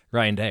Day.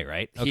 Ryan Day,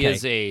 right? He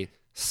is a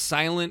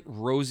silent,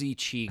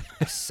 rosy-cheeked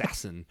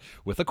assassin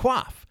with a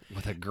quaff.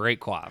 with a great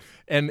quaff.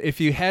 And if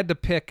you had to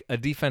pick a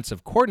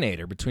defensive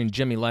coordinator between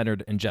Jimmy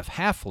Leonard and Jeff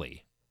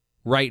Hafley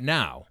right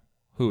now,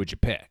 who would you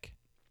pick?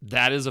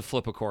 That is a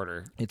flip a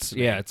quarter.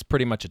 It's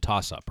pretty much a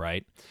toss-up,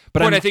 right?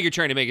 But what I think you're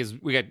trying to make is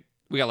we got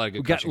a lot of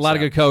good coaching a lot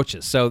of staff. good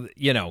coaches. So,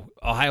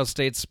 Ohio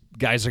State's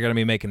guys are going to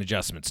be making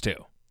adjustments too.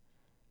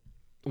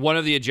 One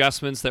of the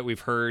adjustments that we've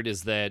heard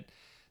is that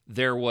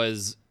there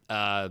was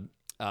a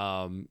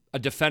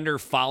defender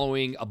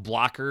following a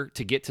blocker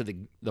to get to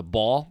the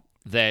ball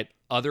that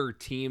other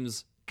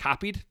teams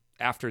copied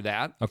after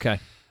that. Okay.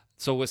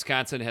 So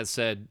Wisconsin has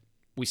said,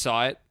 we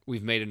saw it.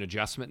 We've made an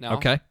adjustment now.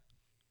 Okay.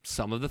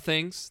 Some of the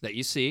things that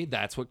you see,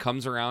 that's what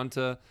comes around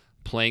to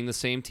playing the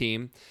same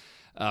team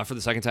for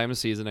the second time this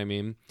season, I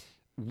mean.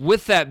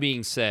 With that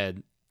being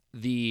said,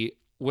 the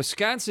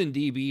Wisconsin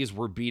DBs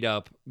were beat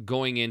up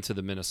going into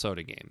the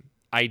Minnesota game.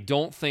 I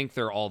don't think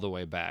they're all the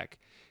way back.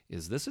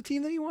 Is this a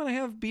team that you want to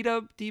have beat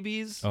up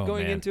DBs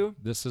going into?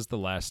 This is the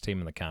last team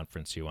in the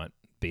conference you want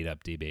beat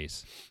up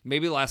DBs.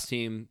 Maybe the last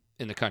team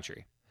in the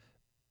country.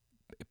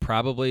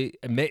 Probably.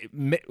 LSU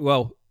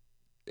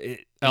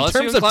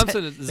terms and of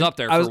Clemson is up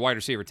there for wide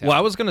receiver talent. Well,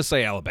 I was going to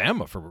say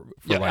Alabama for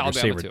wide Alabama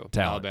receiver too.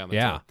 talent.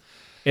 Alabama too.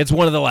 It's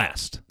one of the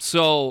last.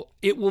 So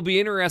it will be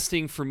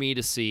interesting for me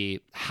to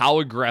see how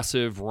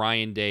aggressive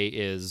Ryan Day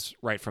is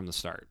right from the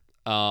start.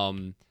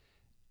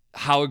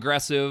 How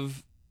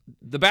aggressive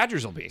the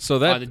Badgers will be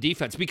on the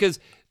defense, because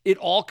it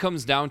all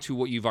comes down to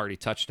what you've already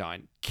touched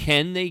on.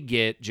 Can they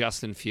get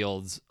Justin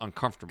Fields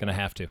uncomfortable? Going to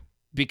have to.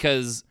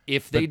 Because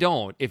if they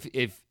don't,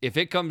 if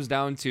it comes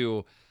down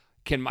to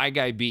can my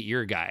guy beat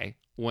your guy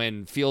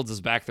when Fields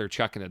is back there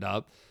chucking it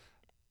up,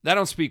 that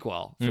don't speak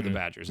well for the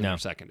Badgers in their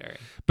secondary.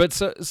 But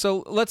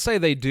so let's say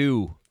they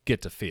do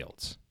get to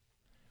Fields.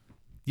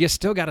 You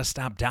still got to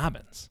stop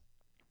Dobbins.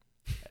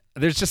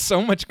 There's just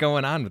so much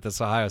going on with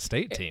this Ohio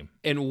State team.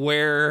 And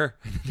where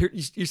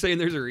you're saying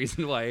there's a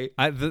reason why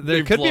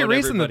there could be a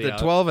reason that they're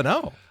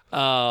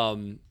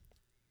 12-0.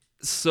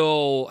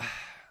 So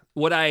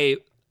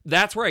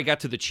that's where I got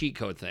to the cheat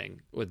code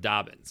thing with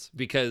Dobbins,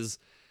 because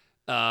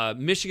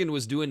Michigan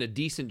was doing a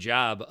decent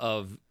job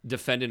of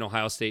defending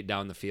Ohio State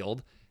down the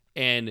field,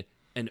 and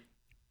an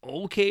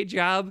okay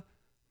job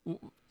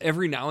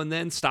every now and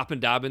then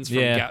stopping Dobbins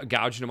from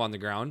gouging him on the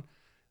ground.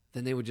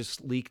 Then they would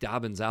just leak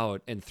Dobbins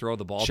out and throw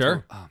the ball to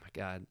him. Oh, my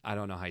God. I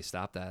don't know how you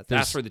stop that.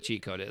 That's where the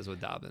cheat code is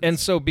with Dobbins. And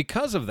so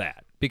because of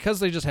that, because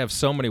they just have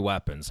so many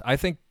weapons, I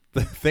think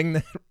the thing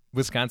that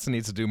Wisconsin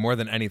needs to do more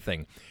than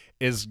anything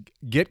is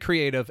get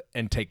creative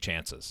and take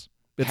chances.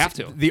 Have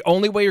to. The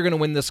only way you're going to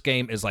win this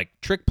game is like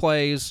trick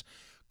plays,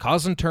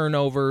 causing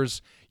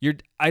turnovers.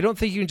 I don't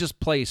think you can just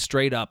play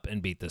straight up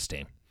and beat this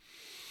team.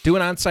 Do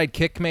an onside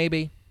kick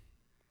maybe.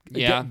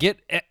 Yeah. Get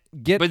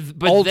but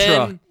ultra.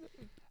 Then,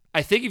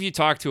 I think if you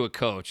talk to a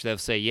coach, they'll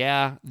say,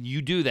 yeah,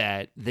 you do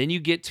that. Then you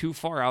get too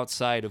far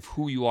outside of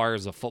who you are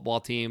as a football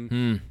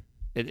team.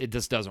 It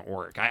just doesn't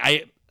work.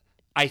 I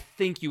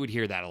think you would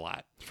hear that a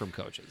lot from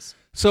coaches.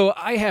 So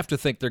I have to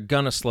think they're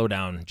going to slow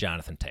down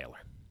Jonathan Taylor.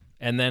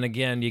 And then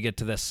again, you get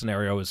to this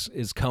scenario,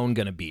 is Cone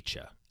going to beat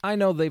you? I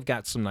know they've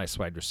got some nice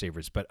wide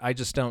receivers, but I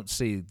just don't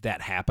see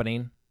that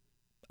happening.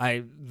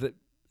 They're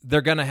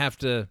going to have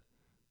to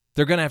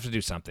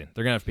do something.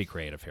 They're going to have to be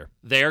creative here.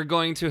 They're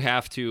going to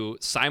have to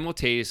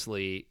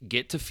simultaneously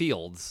get to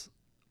Fields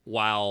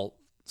while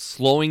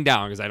slowing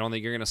down, because I don't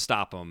think you're going to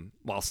stop them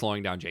while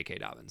slowing down J.K.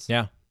 Dobbins.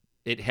 Yeah.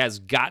 It has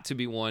got to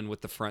be one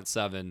with the front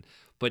seven.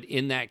 But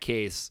in that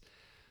case,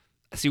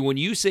 see, when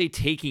you say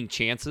taking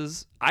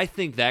chances, I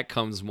think that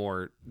comes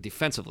more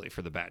defensively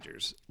for the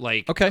Badgers.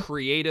 Like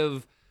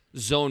creative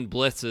zone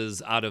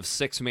blitzes out of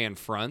six-man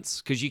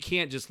fronts, because you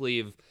can't just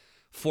leave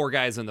four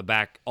guys in the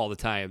back all the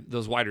time.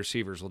 Those wide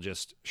receivers will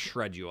just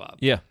shred you up.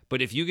 Yeah.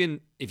 But if you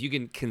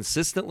can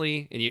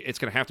consistently, and it's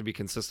going to have to be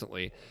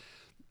consistently,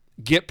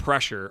 get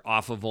pressure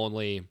off of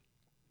only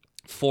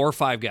 4 or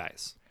 5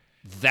 guys,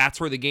 that's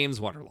where the game's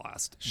won or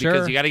lost. Sure.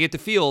 Because you got to get to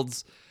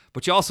Fields,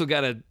 but you also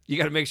got to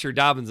make sure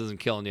Dobbins isn't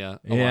killing you.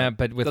 Yeah,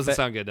 but doesn't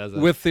sound good, does it?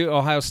 With the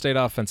Ohio State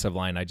offensive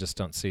line, I just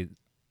don't see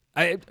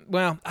I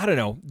don't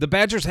know. The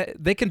Badgers,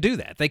 they can do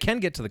that. They can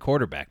get to the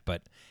quarterback,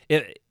 but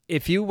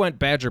if you went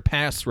Badger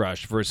pass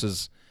rush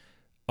versus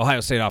Ohio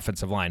State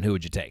offensive line, who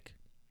would you take?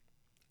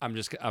 I'm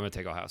going to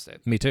take Ohio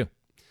State. Me too.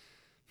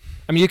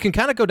 I mean, you can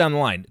kind of go down the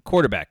line.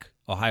 Quarterback,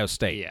 Ohio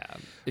State. Yeah.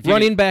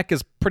 Running back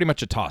is pretty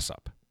much a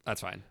toss-up.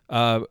 That's fine.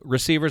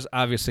 Receivers,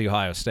 obviously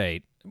Ohio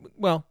State.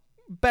 Well,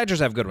 Badgers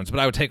have good ones, but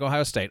I would take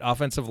Ohio State.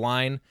 Offensive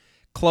line,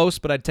 close,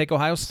 but I'd take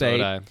Ohio State.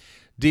 So would I.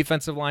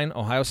 Defensive line,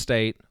 Ohio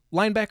State.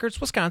 Linebackers,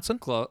 Wisconsin.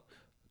 Close.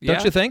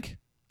 Don't you think?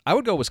 I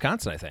would go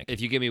Wisconsin, I think. If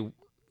you give me...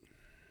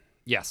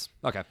 Yes.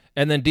 Okay.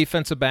 And then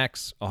defensive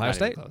backs, Ohio Not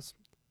even State. close.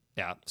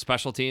 Yeah.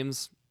 Special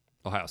teams,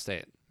 Ohio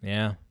State.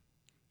 Yeah.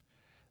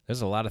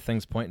 There's a lot of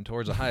things pointing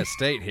towards Ohio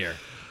State here.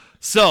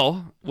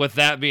 So, with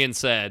that being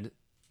said,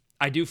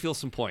 I do feel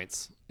some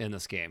points in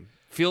this game.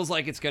 Feels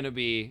like it's going to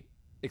be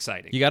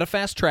exciting. You got a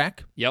fast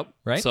track. Yep.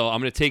 Right. So, I'm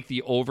going to take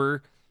the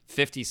over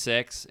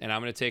 56, and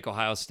I'm going to take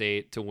Ohio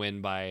State to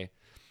win by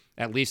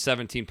at least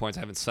 17 points.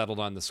 I haven't settled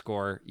on the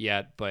score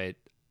yet, but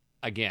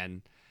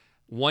again,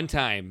 one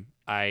time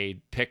I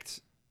picked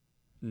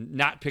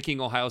not picking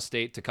Ohio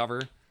State to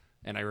cover,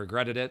 and I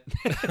regretted it.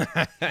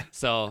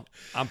 So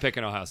I'm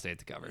picking Ohio State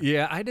to cover.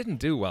 Yeah, I didn't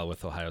do well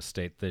with Ohio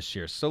State this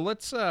year. So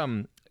let's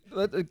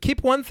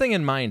keep one thing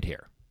in mind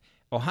here.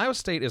 Ohio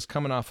State is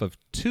coming off of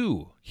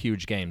 2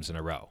 huge games in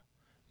a row,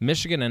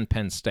 Michigan and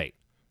Penn State.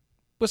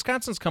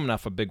 Wisconsin's coming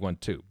off a big one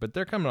too, but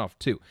they're coming off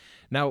 2.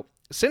 Now,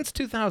 since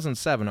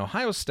 2007,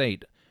 Ohio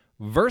State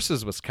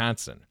versus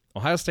Wisconsin,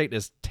 Ohio State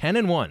is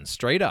 10-1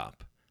 straight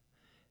up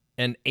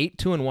and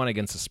 8-2-1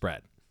 against the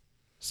spread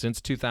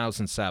since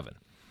 2007.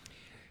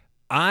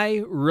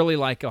 I really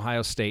like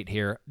Ohio State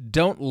here.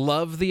 Don't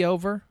love the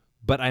over,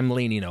 but I'm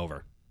leaning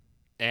over.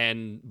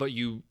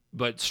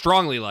 But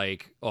strongly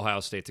like Ohio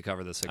State to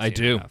cover the 16. I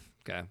do. And a half.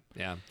 Okay.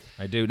 Yeah.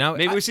 I do. Now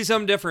Maybe we see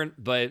something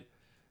different, but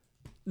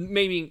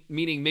maybe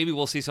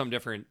we'll see something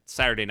different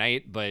Saturday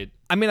night, but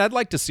I mean, I'd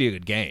like to see a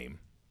good game.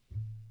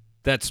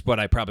 That's what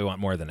I probably want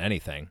more than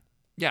anything.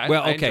 yeah,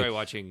 Well, I okay. enjoy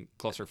watching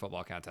closer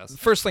football contests.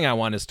 First thing I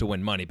want is to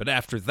win money, but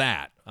after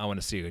that, I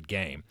want to see a good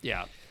game.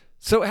 Yeah.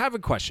 So I have a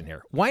question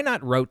here. Why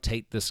not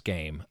rotate this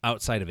game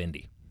outside of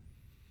Indy?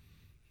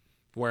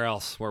 Where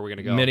else? Where are we going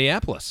to go?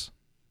 Minneapolis.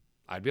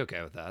 I'd be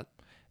okay with that.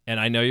 And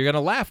I know you're going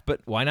to laugh,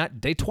 but why not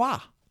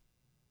Detroit?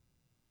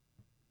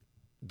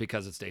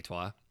 Because it's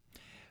Detroit.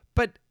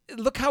 But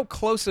look how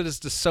close it is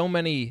to so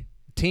many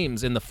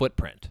teams in the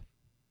footprint.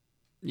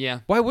 Yeah.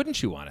 Why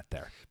wouldn't you want it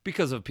there?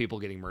 Because of people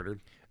getting murdered.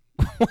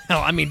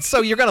 Well, I mean,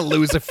 so you're going to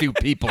lose a few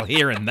people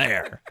here and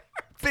there.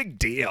 Big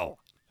deal.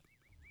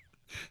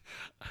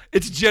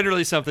 It's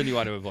generally something you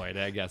want to avoid,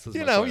 I guess.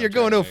 You know, you're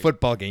going to a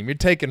football game. You're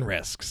taking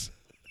risks.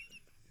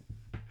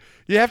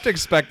 You have to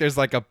expect there's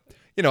like a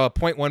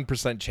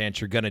 0.1%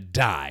 chance you're going to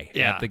die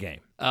at the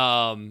game.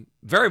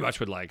 Very much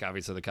would like,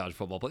 obviously, the college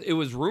football play. It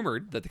was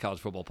rumored that the college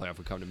football playoff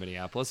would come to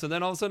Minneapolis, and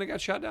then all of a sudden it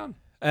got shut down.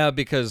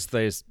 Because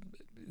the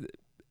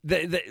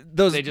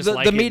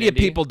like media Indy.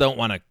 people don't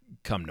want to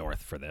come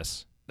north for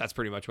this. That's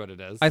pretty much what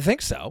it is. I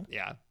think so.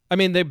 Yeah. I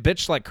mean, they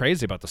bitched like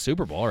crazy about the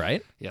Super Bowl,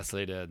 right? Yes,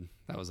 they did.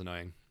 That was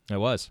annoying. It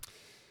was.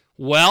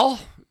 Well,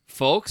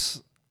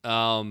 folks,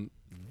 got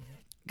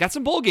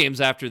some bowl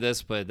games after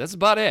this, but that's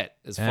about it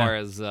as far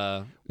as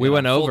we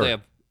went full over. day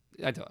of-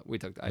 I told you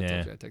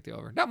I took the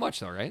over. Not much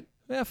though, right?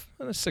 Yeah,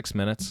 6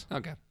 minutes.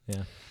 Okay.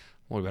 Yeah.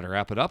 Well, we better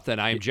wrap it up then.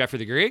 I am Jeffrey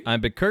the Greek.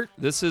 I'm Big Kurt.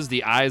 This is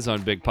the Eyes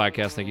on Big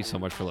podcast. Thank you so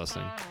much for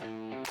listening.